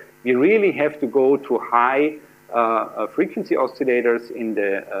so, we really have to go to high frequency oscillators in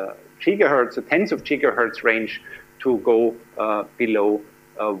the gigahertz, so tens of gigahertz range to go below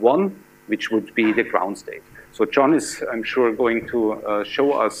 1, which would be the ground state. So John is, I'm sure, going to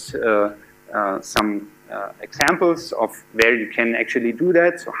show us some examples of where you can actually do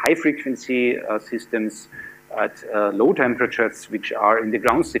that. So high frequency systems at low temperatures, which are in the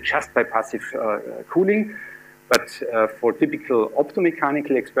ground state just by passive cooling. But for typical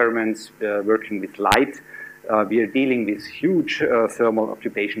optomechanical experiments working with light, we are dealing with huge thermal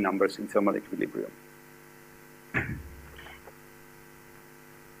occupation numbers in thermal equilibrium.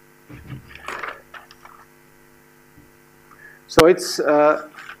 So it's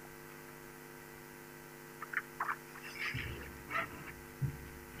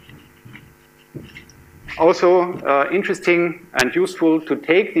also interesting and useful to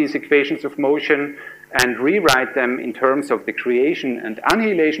take these equations of motion and rewrite them in terms of the creation and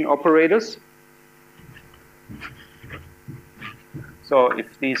annihilation operators. So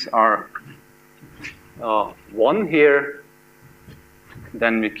if these are 1 here,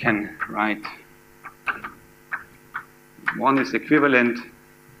 then we can write 1 is equivalent.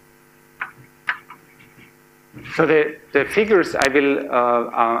 So the figures I will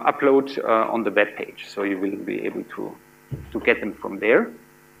upload on the web page, so you will be able to get them from there.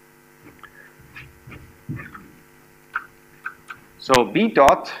 So B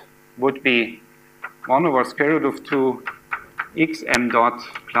dot would be 1 over square root of 2 x m dot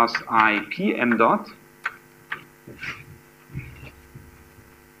plus I p m dot.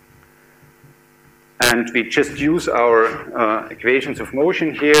 And we just use our equations of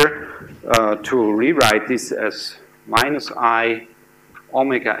motion here to rewrite this as minus I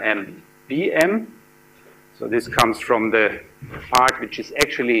omega m bm. So this comes from the part which is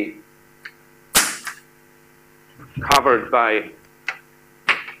actually covered by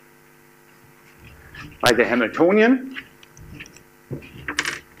the Hamiltonian.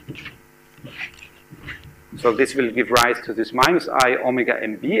 So this will give rise to this minus I omega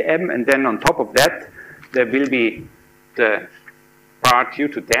m bm, and then on top of that, there will be the part due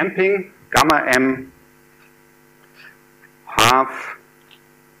to damping, gamma m half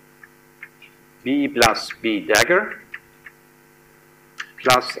b plus b dagger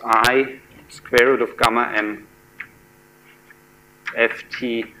plus I square root of gamma m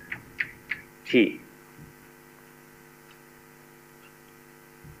ft t.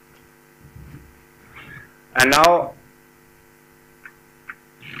 And now,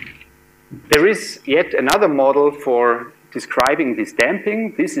 there is yet another model for describing this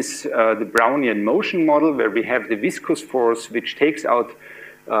damping. This is the Brownian motion model, where we have the viscous force which takes out,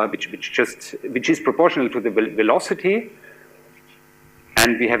 which is proportional to the velocity,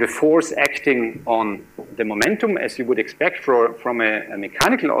 and we have a force acting on the momentum, as you would expect from a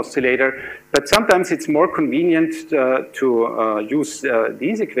mechanical oscillator. But sometimes it's more convenient to use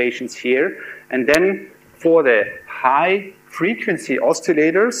these equations here, and then for the high frequency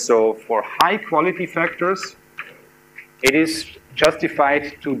oscillators, so for high quality factors, it is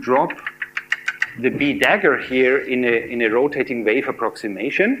justified to drop the B dagger here in a rotating wave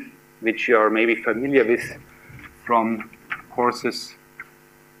approximation, which you are maybe familiar with from courses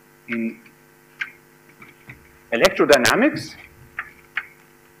in electrodynamics.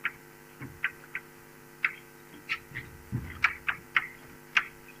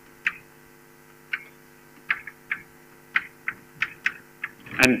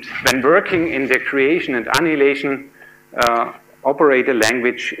 And when working in the creation and annihilation operator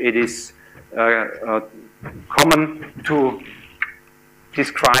language, it is common to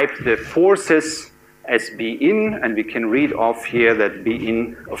describe the forces as B in, and we can read off here that B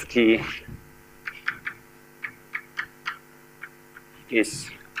in of t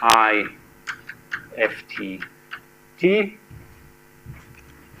is I ft t.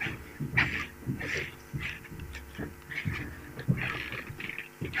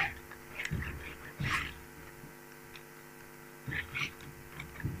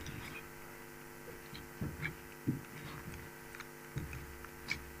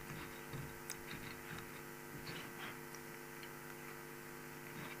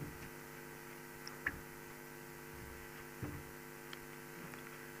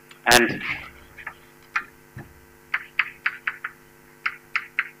 And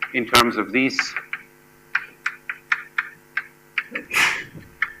in terms of these,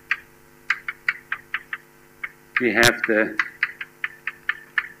 we have the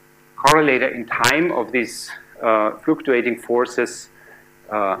correlator in time of these fluctuating forces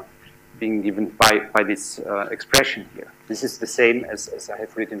being given by this expression here. This is the same as I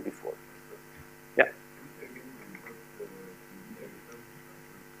have written before. Yeah.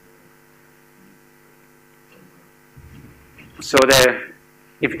 So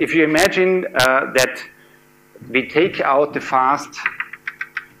if you imagine that we take out the fast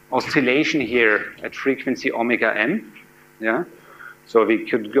oscillation here at frequency omega m, yeah. So we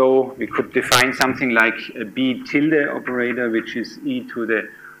could define something like a B tilde operator, which is e to the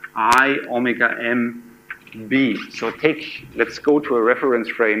I omega m b. So let's go to a reference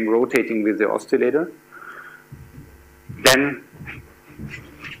frame rotating with the oscillator. Then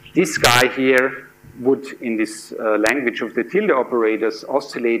this guy here would, in this language of the tilde operators,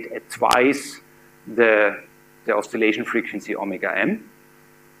 oscillate at twice the oscillation frequency omega m.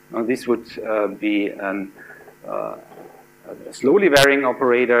 Now this would be a slowly varying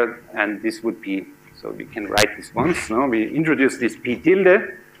operator, and this would be, so we can write this once. No? We introduce this P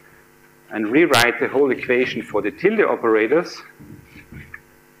tilde and rewrite the whole equation for the tilde operators.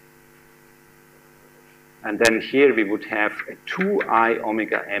 And then here we would have a 2I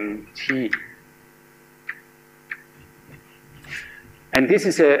omega m t. And this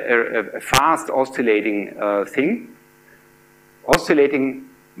is a fast oscillating thing, oscillating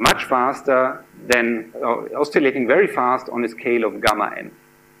much faster than, oscillating very fast on a scale of gamma m.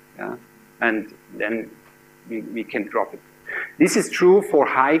 Yeah? And then we can drop it. This is true for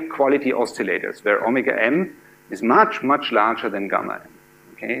high quality oscillators, where omega m is much, much larger than gamma m.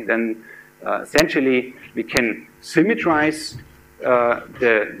 Okay? Then essentially we can symmetrize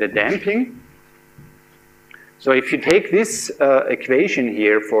the damping. So if you take this equation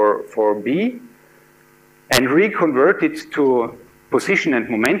here for B and reconvert it to position and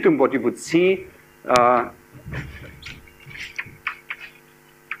momentum, what you would see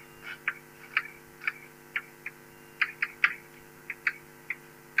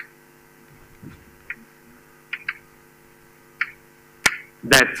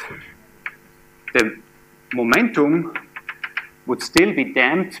that the momentum would still be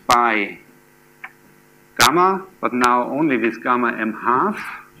damped by gamma, but now only with gamma m half,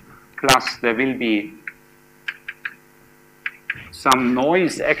 plus there will be some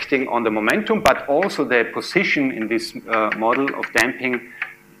noise acting on the momentum, but also the position in this model of damping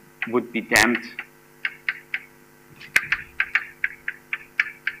would be damped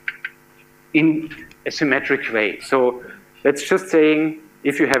in a symmetric way. So that's just saying,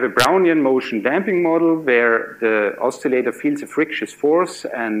 if you have a Brownian motion damping model where the oscillator feels a frictious force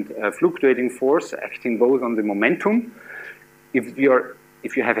and a fluctuating force acting both on the momentum, if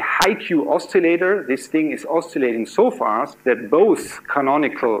you have a high Q oscillator, this thing is oscillating so fast that both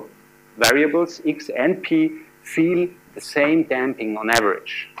canonical variables, x and p, feel the same damping on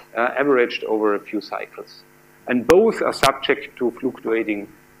average, averaged over a few cycles. And both are subject to fluctuating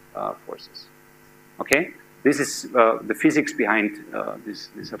forces. Okay? This is the physics behind this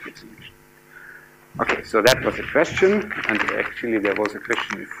approximation. Okay, so that was a question, and actually there was a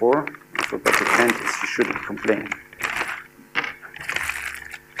question before. I forgot to send this, you shouldn't complain.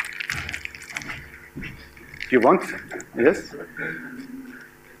 Do you want? Yes?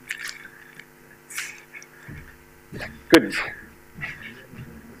 Good.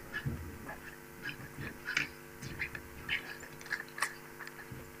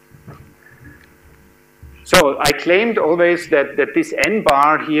 So I claimed always that this n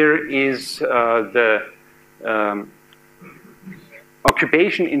bar here is the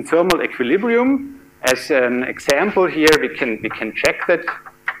occupation in thermal equilibrium. As an example here, we can check that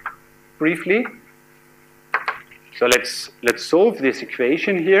briefly. So let's solve this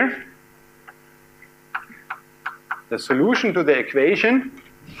equation here. The solution to the equation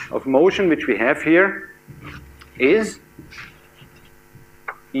of motion which we have here is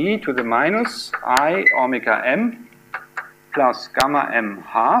e to the minus I omega m plus gamma m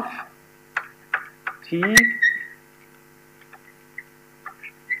half t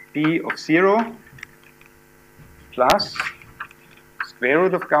b of 0 plus square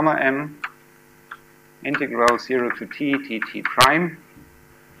root of gamma m integral 0 to t prime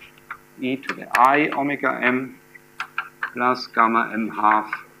e to the I omega m plus gamma m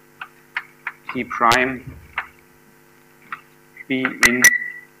half t prime b in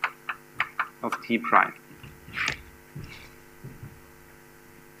of t prime.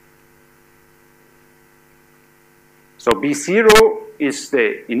 So B0 is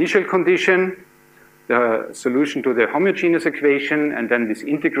the initial condition, the solution to the homogeneous equation, and then this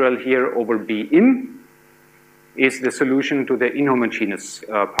integral here over B in is the solution to the inhomogeneous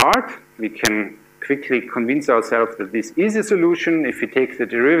part. We can quickly convince ourselves that this is a solution. If we take the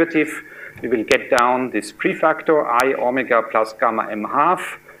derivative, we will get down this prefactor I omega plus gamma m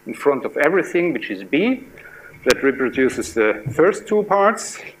half in front of everything, which is B. That reproduces the first two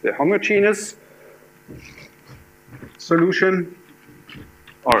parts, the homogeneous solution,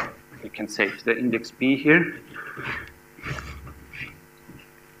 or we can save the index B here.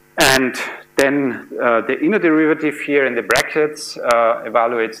 And then the inner derivative here in the brackets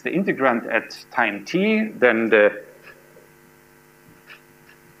evaluates the integrand at time t. Then the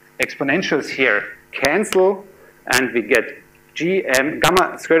exponentials here cancel, and we get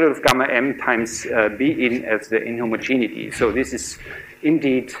square root of gamma m times b in as the inhomogeneity. So this is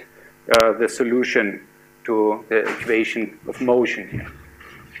indeed the solution to the equation of motion here.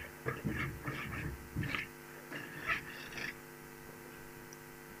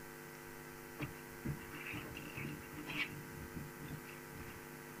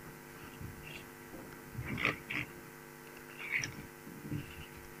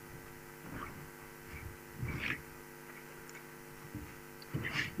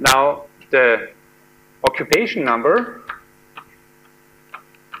 Now, the occupation number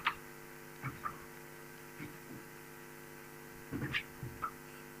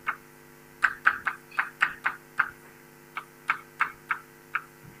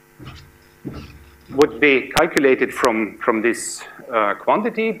would be calculated from this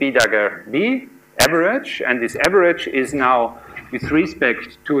quantity, B dagger B, average, and this average is now with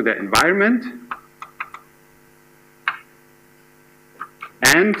respect to the environment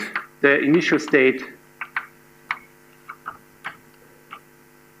and the initial state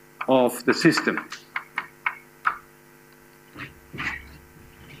of the system.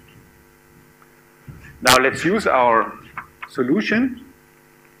 Now let's use our solution.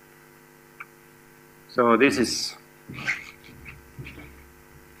 So this is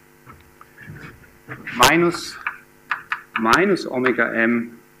minus omega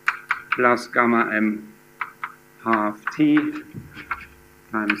m plus gamma m half t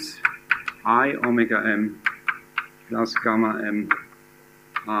times I omega m plus gamma m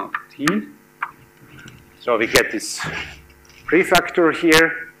half t. So we get this prefactor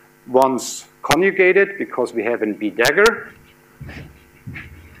here once conjugated because we have an B dagger.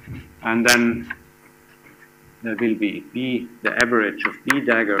 And then there will be B, the average of B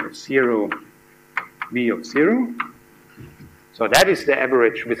dagger of 0, B of 0. So that is the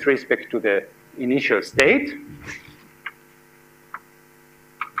average with respect to the initial state.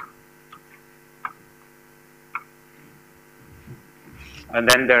 And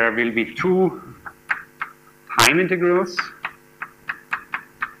then there will be two time integrals.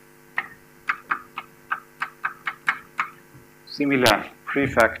 Similar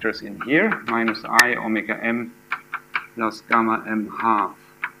prefactors in here, minus I omega m plus gamma m half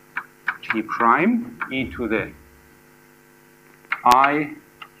t prime e to the I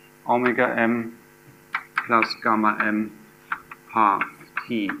omega m plus gamma m half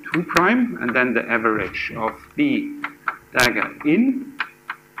t2 prime, and then the average of B dagger in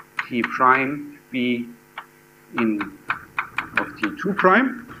T prime B in of T2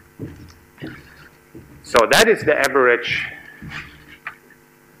 prime. So that is the average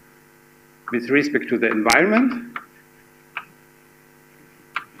with respect to the environment,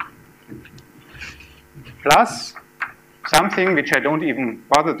 plus something which I don't even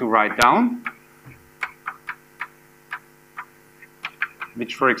bother to write down,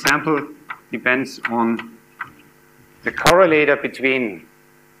 which, for example, depends on the correlator between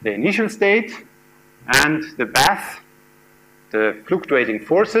the initial state and the bath, the fluctuating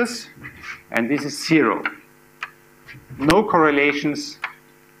forces, and this is 0. No correlations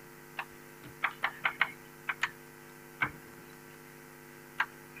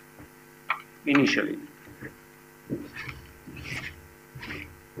initially.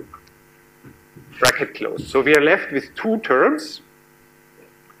 Bracket closed. So we are left with two terms.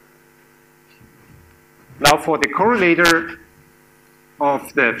 Now for the correlator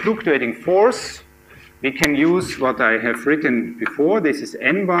of the fluctuating force, we can use what I have written before. This is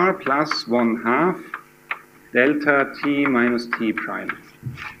n bar plus 1/2 delta t minus t prime.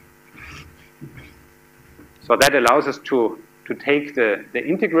 So that allows us to take the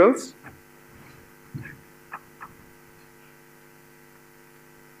integrals.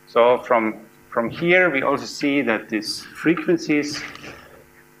 So from here, we also see that these frequencies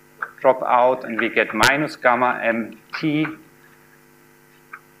drop out, and we get minus gamma m t.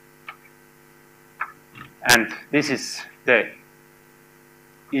 And this is the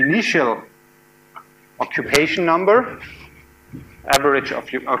initial occupation number, average of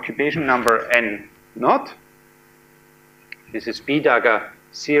occupation number n naught. This is B dagger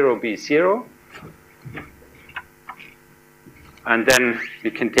 0, B0. And then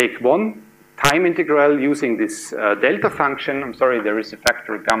we can take one time integral using this delta function. I'm sorry, there is a factor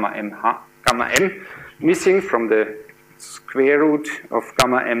factor gamma m missing from the square root of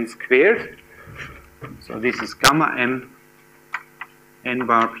gamma m squared. So this is gamma m n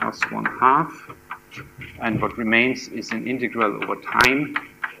bar plus 1/2, and what remains is an integral over time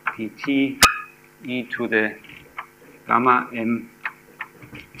dt e to the gamma m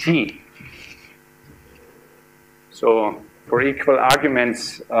t. So for equal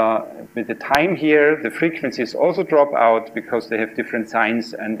arguments with the time here, the frequencies also drop out because they have different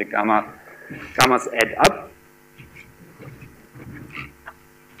signs and the gammas add up.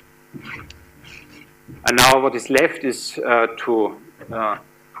 And now what is left is to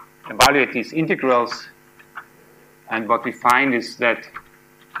evaluate these integrals. And what we find is that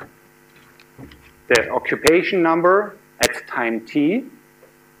the occupation number at time t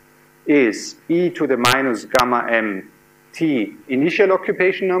is e to the minus gamma m t initial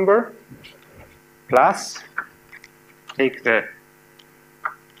occupation number plus, take the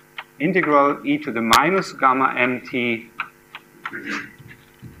integral e to the minus gamma m t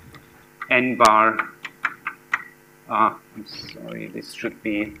n bar, I'm sorry, this should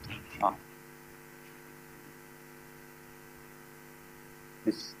be,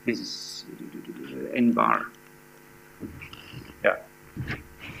 this is n bar. Yeah,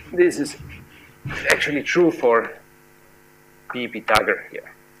 this is actually true for b dagger here.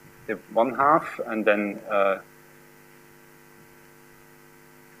 The 1/2 and then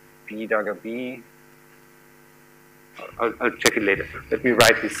b dagger b. I'll check it later. Let me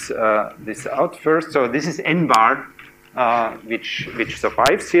write this out first. So this is n bar, which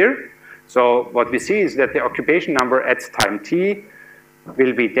survives here. So what we see is that the occupation number at time t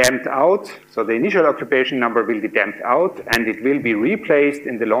will be damped out. So the initial occupation number will be damped out, and it will be replaced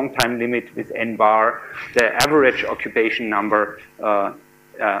in the long time limit with n bar, the average occupation number,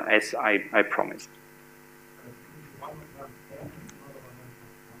 as I promised.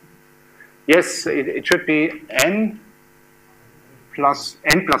 Yes, it should be n plus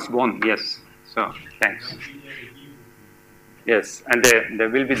 1, yes. So, thanks. Yes, and there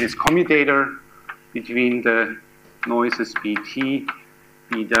will be this commutator between the noises bt,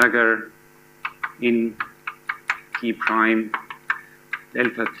 b dagger in t prime,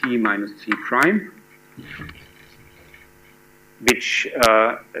 delta t minus t prime, which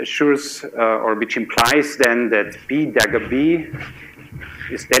assures or which implies then that b dagger b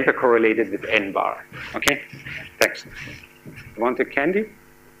is delta correlated with n bar. Okay, thanks. Want a candy?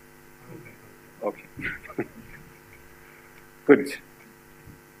 Okay. Good.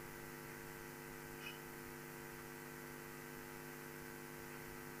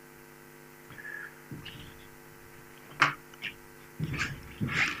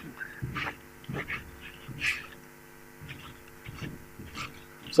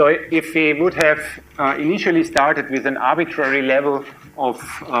 So if we would have initially started with an arbitrary level of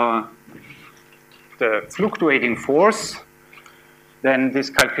the fluctuating force, then this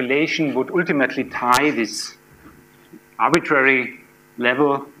calculation would ultimately tie this arbitrary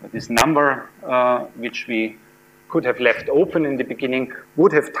level, this number, which we could have left open in the beginning,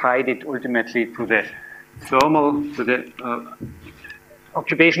 would have tied it ultimately to the thermal, to the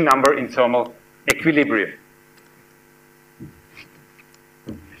occupation number in thermal equilibrium.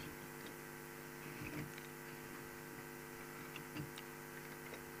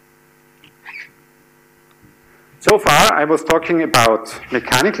 So far, I was talking about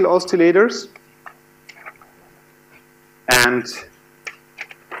mechanical oscillators, and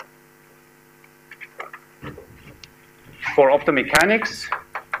for optomechanics,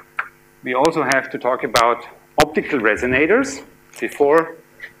 we also have to talk about optical resonators before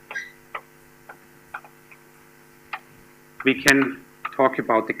we can talk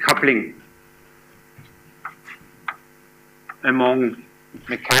about the coupling among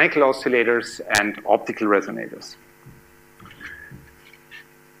mechanical oscillators and optical resonators.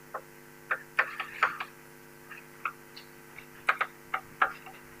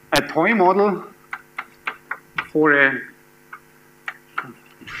 A toy model for an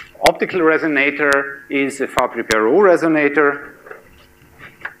optical resonator is a Fabry-Perot resonator.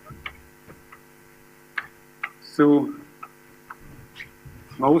 So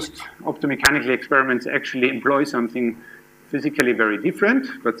most optomechanical experiments actually employ something physically very different,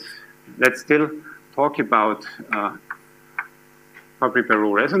 but let's still talk about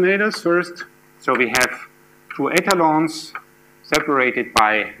Fabry-Perot resonators first. So we have two etalons separated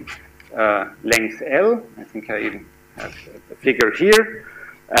by length L. I think I even have a figure here.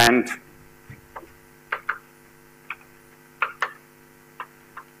 And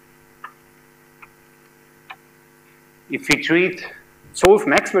if we solve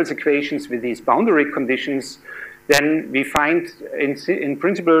Maxwell's equations with these boundary conditions, then we find in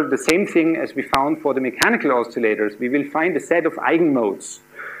principle the same thing as we found for the mechanical oscillators. We will find a set of eigenmodes.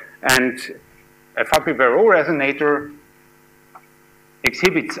 And a Fabry-Perot resonator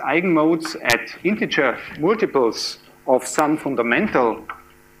exhibits eigenmodes at integer multiples of some fundamental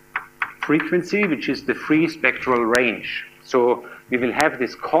frequency, which is the free spectral range. So we will have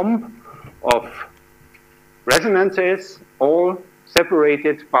this comb of resonances, all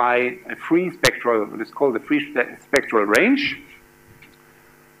separated by a free spectral, what is called the free spectral range.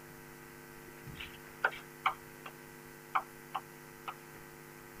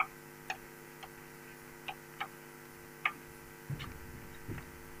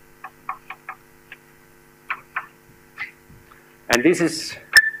 And this is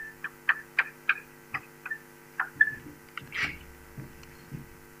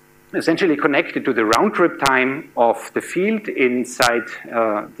essentially connected to the round-trip time of the field inside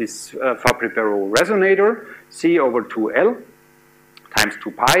this Fabry-Perot resonator, C over 2L times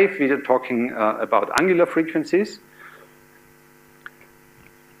 2 pi, if we are talking about angular frequencies.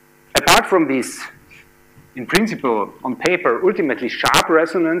 Apart from these, in principle, on paper, ultimately sharp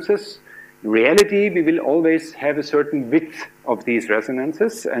resonances, in reality, we will always have a certain width of these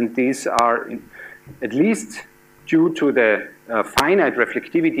resonances, and these are at least due to the finite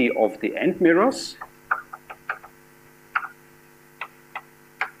reflectivity of the end mirrors.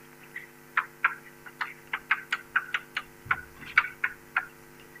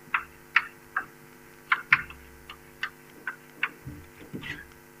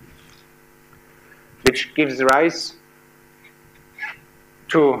 Which gives rise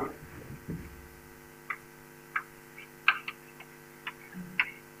to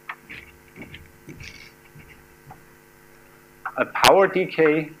a power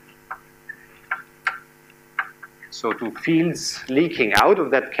decay, so to fields leaking out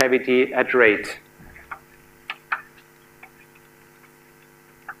of that cavity at rate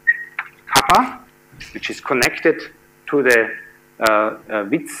kappa, which is connected to the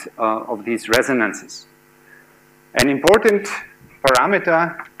width of these resonances. An important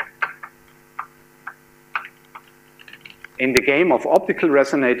parameter in the game of optical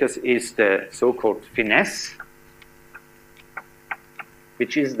resonators is the so-called finesse,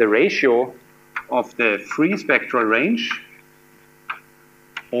 which is the ratio of the free spectral range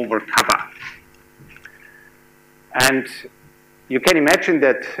over kappa. And you can imagine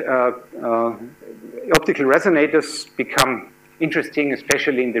that optical resonators become interesting,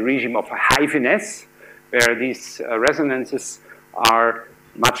 especially in the regime of high finesse, where these resonances are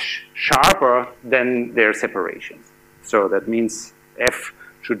much sharper than their separations. So that means F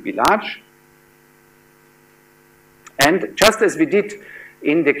should be large. And just as we did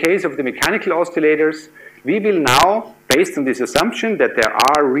in the case of the mechanical oscillators, we will now, based on this assumption that there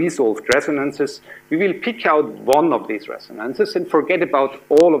are resolved resonances, we will pick out one of these resonances and forget about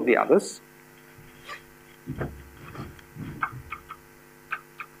all of the others.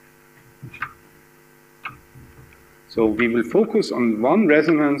 So we will focus on one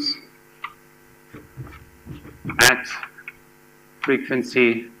resonance at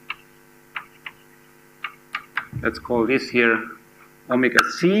frequency, let's call this here omega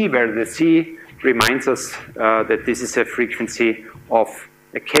c, where the c reminds us that this is a frequency of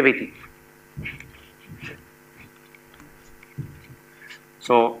a cavity.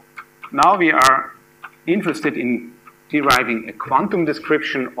 So now we are interested in deriving a quantum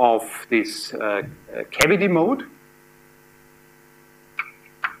description of this cavity mode.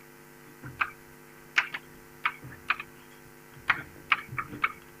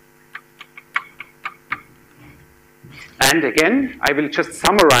 And again, I will just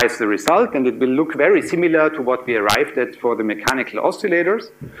summarize the result, and it will look very similar to what we arrived at for the mechanical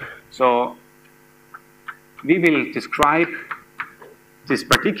oscillators. So we will describe this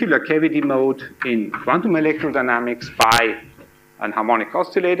particular cavity mode in quantum electrodynamics by an harmonic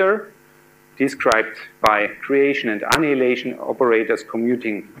oscillator, described by creation and annihilation operators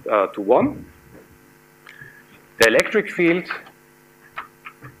commuting to 1. The electric field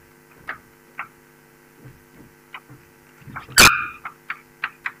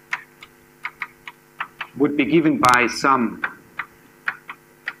would be given by some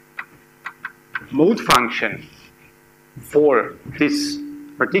mode function for this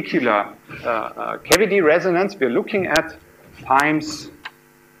particular cavity resonance we're looking at, times,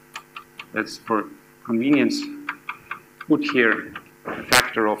 let's for convenience put here a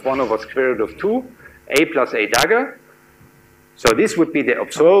factor of 1 over square root of 2, A plus A dagger. So this would be the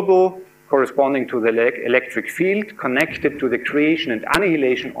observable corresponding to the electric field connected to the creation and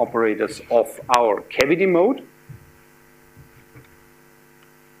annihilation operators of our cavity mode.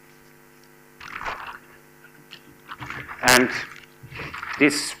 And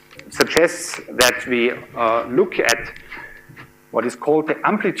this suggests that we look at what is called the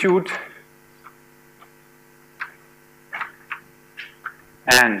amplitude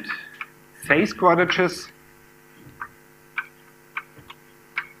and phase quadratures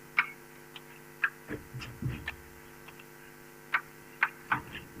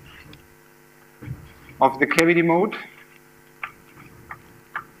of the cavity mode.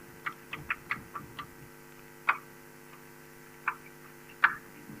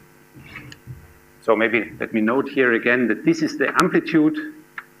 So maybe let me note here again that this is the amplitude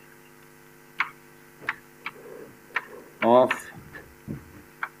of,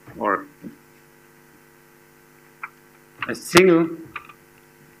 or a single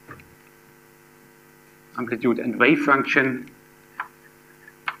amplitude and wave function,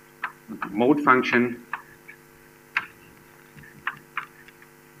 mode function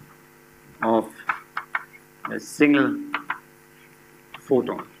of a single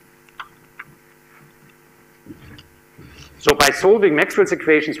photon. So by solving Maxwell's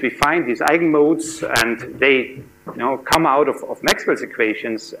equations, we find these eigenmodes, and they come out of Maxwell's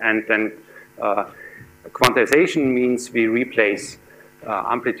equations, and then quantization means we replace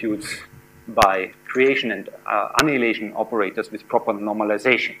amplitudes by creation and annihilation operators with proper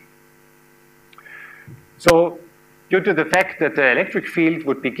normalization. So due to the fact that the electric field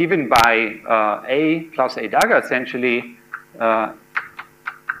would be given by A plus A dagger, essentially,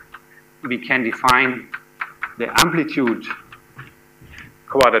 we can define the amplitude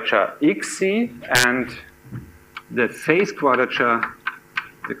quadrature xc and the phase quadrature,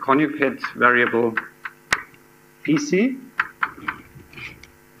 the conjugate variable pc.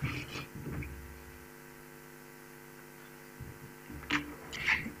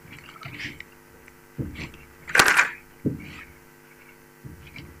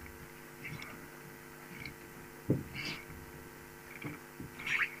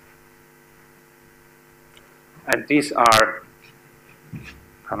 And these are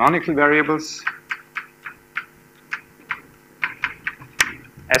canonical variables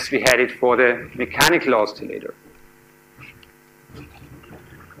as we had it for the mechanical oscillator.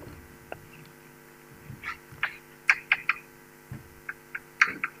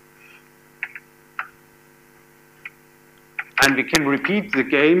 And we can repeat the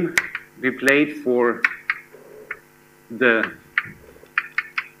game we played for the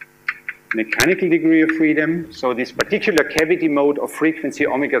mechanical degree of freedom. So this particular cavity mode of frequency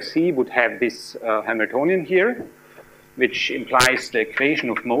omega c would have this Hamiltonian here, which implies the equation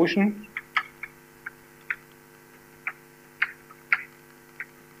of motion.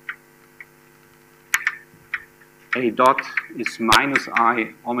 A dot is minus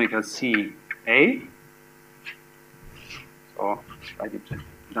I omega c A. So write it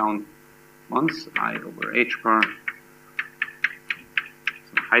down once, I over h bar.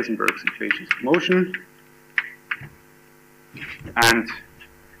 Heisenberg's equations of motion. And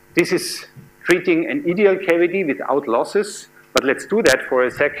this is treating an ideal cavity without losses, but let's do that for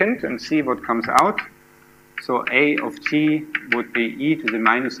a second and see what comes out. So A of t would be e to the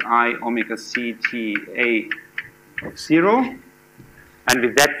minus I omega c t A of 0. And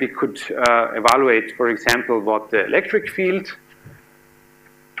with that we could evaluate, for example, what the electric field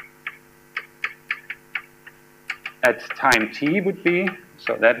at time t would be.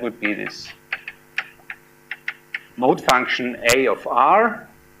 So that would be this mode function A of r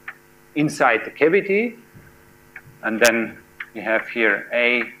inside the cavity. And then we have here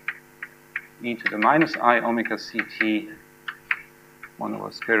A e to the minus I omega ct 1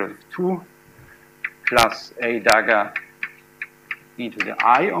 over square root of 2 plus A dagger e to the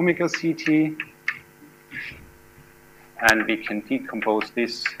I omega ct. And we can decompose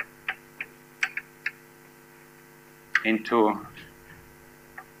this into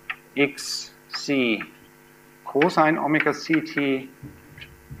xc cosine omega ct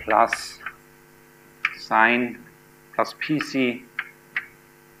plus sine plus pc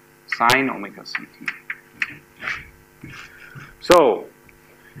sine omega ct. So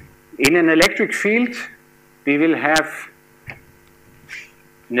in an electric field, we will have,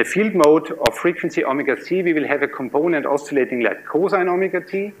 in a field mode of frequency omega c, we will have a component oscillating like cosine omega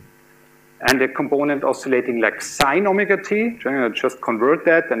t, and a component oscillating like sine omega t. Just convert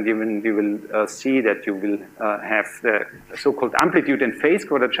that, and you will see that you will have the so-called amplitude and phase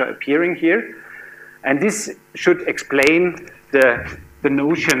quadrature appearing here. And this should explain the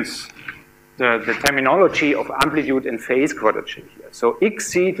notions, the terminology of amplitude and phase quadrature here. So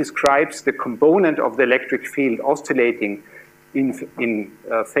xc describes the component of the electric field oscillating in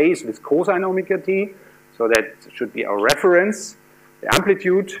phase with cosine omega t. So that should be our reference. The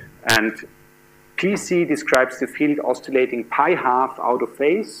amplitude, and PC describes the field oscillating pi half out of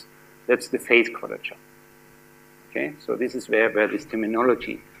phase. That's the phase quadrature. Okay, so this is where this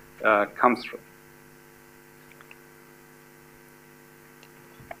terminology comes from.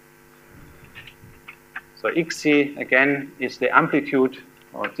 So XC, again, is the amplitude,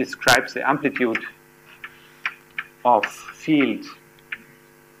 or describes the amplitude of field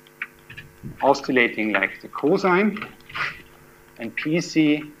oscillating like the cosine, and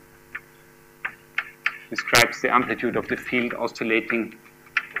PC describes the amplitude of the field oscillating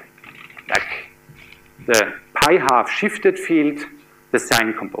like the pi half shifted field, the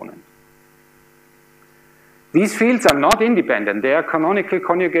sine component. These fields are not independent, they are canonical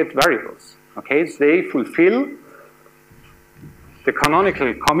conjugate variables. Okay, so they fulfill the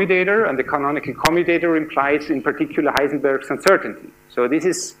canonical commutator, and the canonical commutator implies in particular Heisenberg's uncertainty. So this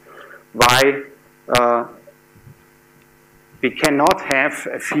is why we cannot have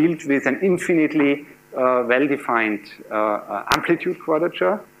a field with an infinitely well-defined amplitude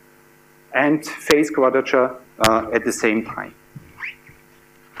quadrature and phase quadrature at the same time,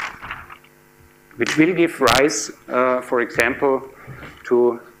 which will give rise, for example,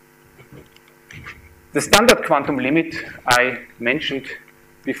 to the standard quantum limit I mentioned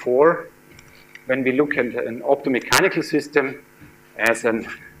before when we look at an optomechanical system as a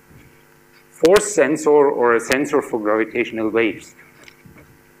force sensor or a sensor for gravitational waves.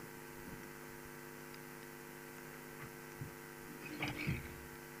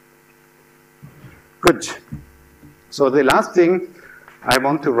 Good. So the last thing I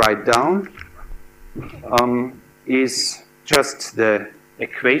want to write down is just the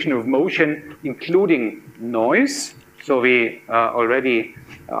equation of motion, including noise. So we already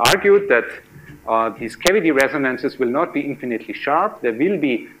argued that these cavity resonances will not be infinitely sharp. There will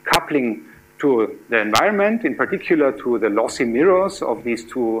be coupling to the environment, in particular to the lossy mirrors of these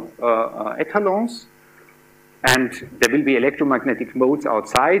two etalons. And there will be electromagnetic modes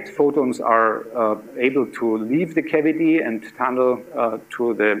outside. Photons are able to leave the cavity and tunnel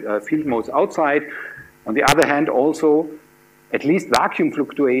to the field modes outside. On the other hand, also, at least vacuum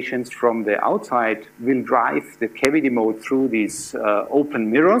fluctuations from the outside will drive the cavity mode through these open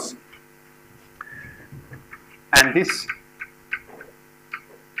mirrors. And this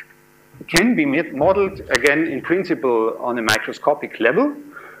can be modeled, again, in principle on a microscopic level,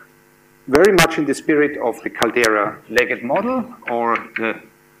 very much in the spirit of the Caldera-Leggett model or the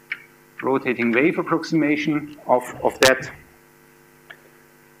rotating wave approximation of that.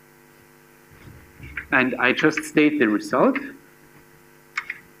 And I just state the result.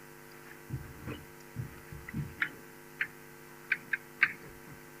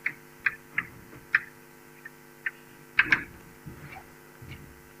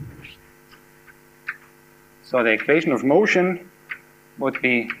 So the equation of motion would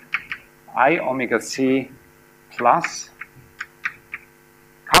be I omega c plus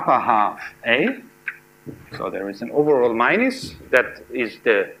kappa half A. So there is an overall minus. That is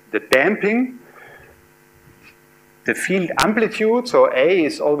the damping. The field amplitude, so A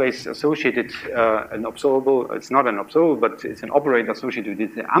is always associated, an observable, it's not an observable, but it's an operator associated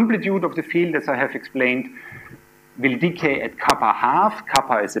with the amplitude of the field, as I have explained, will decay at kappa half.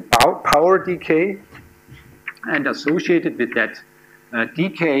 Kappa is a power decay. And associated with that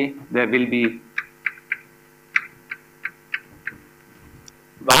decay, there will be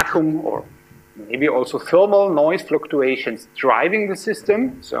vacuum or maybe also thermal noise fluctuations driving the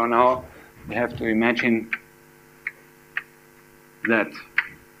system. So now we have to imagine that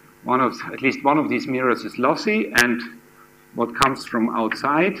at least one of these mirrors is lossy, and what comes from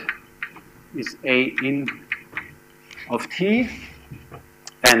outside is A in of T,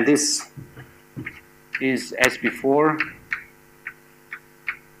 and this is, as before,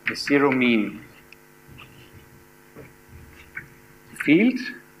 the zero mean field,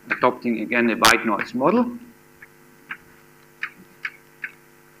 adopting again a white noise model.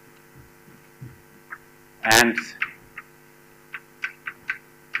 And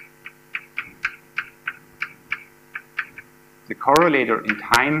the correlator in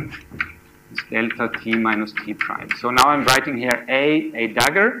time is delta t minus t prime. So now I'm writing here a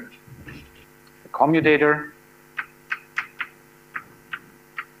dagger, a commutator,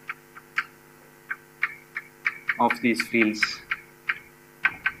 of these fields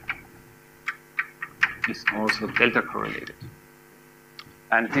is also delta correlated.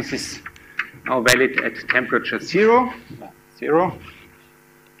 And this is now valid at temperature 0.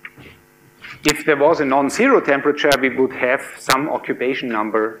 If there was a non-zero temperature, we would have some occupation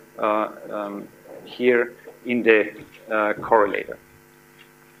number here in the correlator.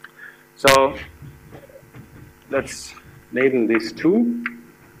 So let's label this 2.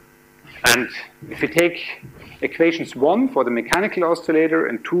 And if you take equations 1 for the mechanical oscillator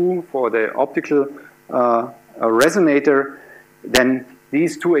and 2 for the optical resonator, then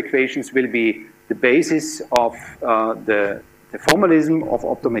these two equations will be the basis of the formalism of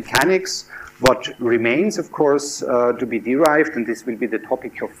optomechanics. What remains, of course, to be derived, and this will be the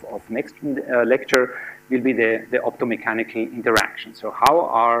topic of next lecture, will be the optomechanical interaction. So how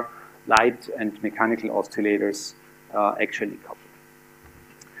are light and mechanical oscillators actually coupled?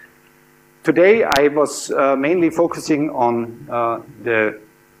 Today I was mainly focusing on the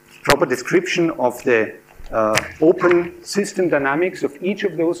proper description of the open system dynamics of each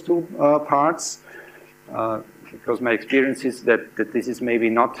of those two parts, because my experience is that this is maybe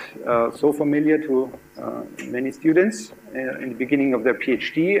not so familiar to many students in the beginning of their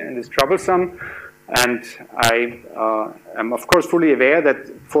PhD, and is troublesome. And I am, of course, fully aware that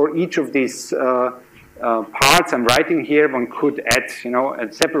for each of these parts I'm writing here, one could add,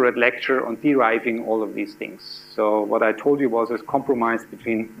 a separate lecture on deriving all of these things. So what I told you was a compromise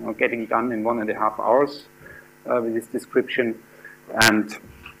between getting done in 1.5 hours with this description and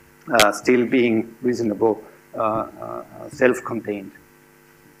still being reasonable, self-contained.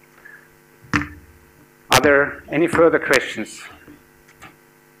 Are there any further questions?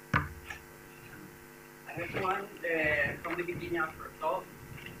 I have one from the beginning of your talk.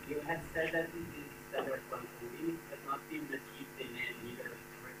 You had said that this is standard quantum limit has not been achieved in either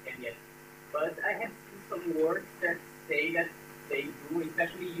can yet. But I have seen some words that say that they do,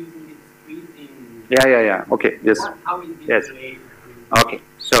 especially using the screen in. Yeah. Okay. Yes. How is this yes. related to? Okay.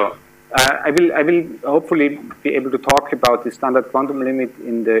 So I will hopefully be able to talk about the standard quantum limit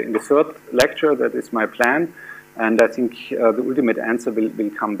in the third lecture. That is my plan, and I think the ultimate answer will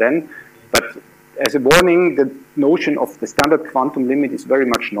come then. But as a warning, the notion of the standard quantum limit is very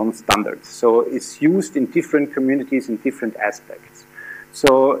much non-standard. So it's used in different communities in different aspects.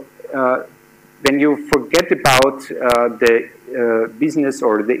 So when you forget about the business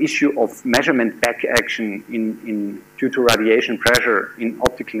or the issue of measurement back action due to radiation pressure in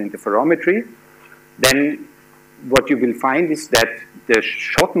optical interferometry, then what you will find is that the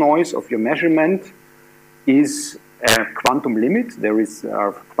shot noise of your measurement is a quantum limit. There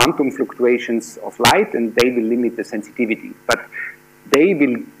are quantum fluctuations of light, and they will limit the sensitivity. But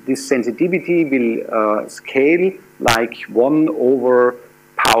this sensitivity will scale like 1 over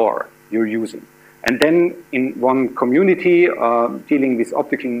power you're using. And then in one community dealing with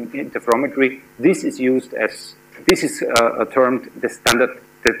optical interferometry, this is termed the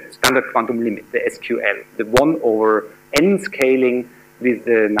standard quantum limit, the SQL, the 1 over n scaling with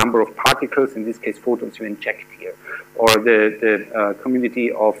the number of particles, in this case photons you inject here. Or the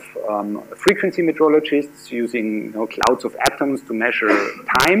community of frequency metrologists using clouds of atoms to measure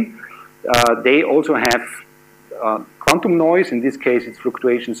time. They also have quantum noise. In this case, it's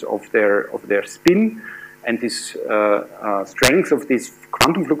fluctuations of their spin, and this strength of these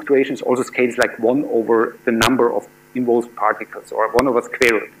quantum fluctuations also scales like 1 over the number of involved particles, or 1 over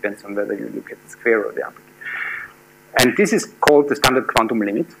square root, depends on whether you look at the square or the amplitude. And this is called the standard quantum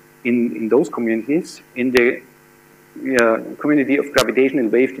limit in those communities. In the community of gravitational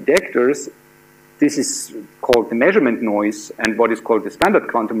wave detectors, this is called the measurement noise, and what is called the standard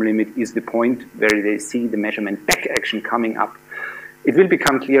quantum limit is the point where they see the measurement back action coming up. It will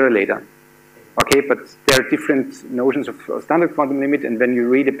become clearer later. Okay, but there are different notions of standard quantum limit, and when you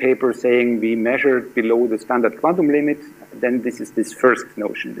read a paper saying we measured below the standard quantum limit, then this is this first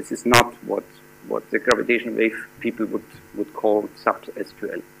notion. This is not what the gravitational wave people would call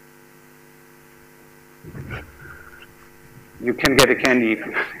sub-SQL. You can get a candy.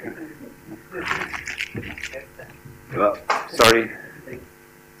 Well, sorry.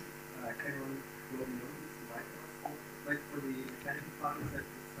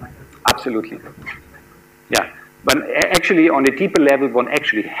 Absolutely. Yeah. But actually, on a deeper level, one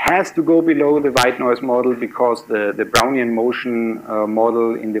actually has to go below the white noise model, because the Brownian motion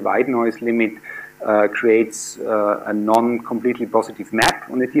model in the white noise limit creates a non-completely positive map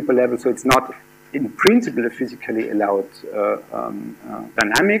on a deeper level. So it's not, in principle, a physically allowed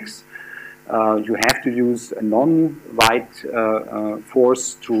dynamics. You have to use a non-white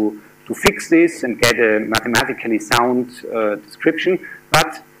force to fix this and get a mathematically sound description.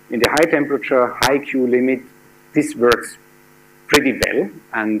 But in the high temperature, high Q limit, this works pretty well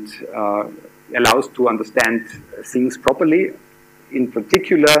and allows to understand things properly. In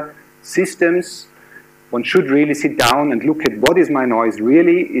particular, systems, one should really sit down and look at what is my noise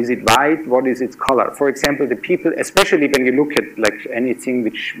really? Is it white? What is its color? For example, the people, especially when you look at like anything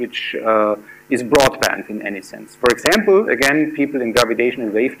which is broadband in any sense. For example, again, people in gravitational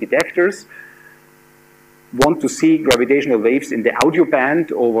wave detectors, want to see gravitational waves in the audio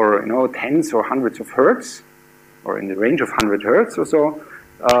band over tens or hundreds of hertz, or in the range of 100 hertz or so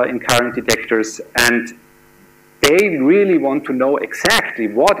in current detectors, and they really want to know exactly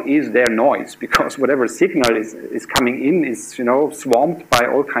what is their noise, because whatever signal is coming in is swamped by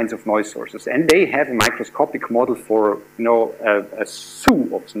all kinds of noise sources, and they have a microscopic model for a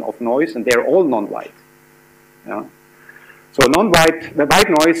zoo of noise, and they're all non-white. Yeah. So the white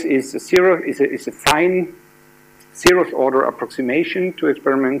noise is a fine zeroth order approximation to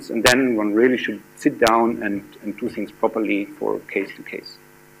experiments, and then one really should sit down and do things properly for case to case.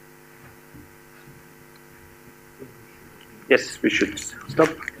 Yes, we should stop.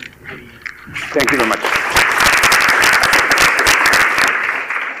 Thank you very much.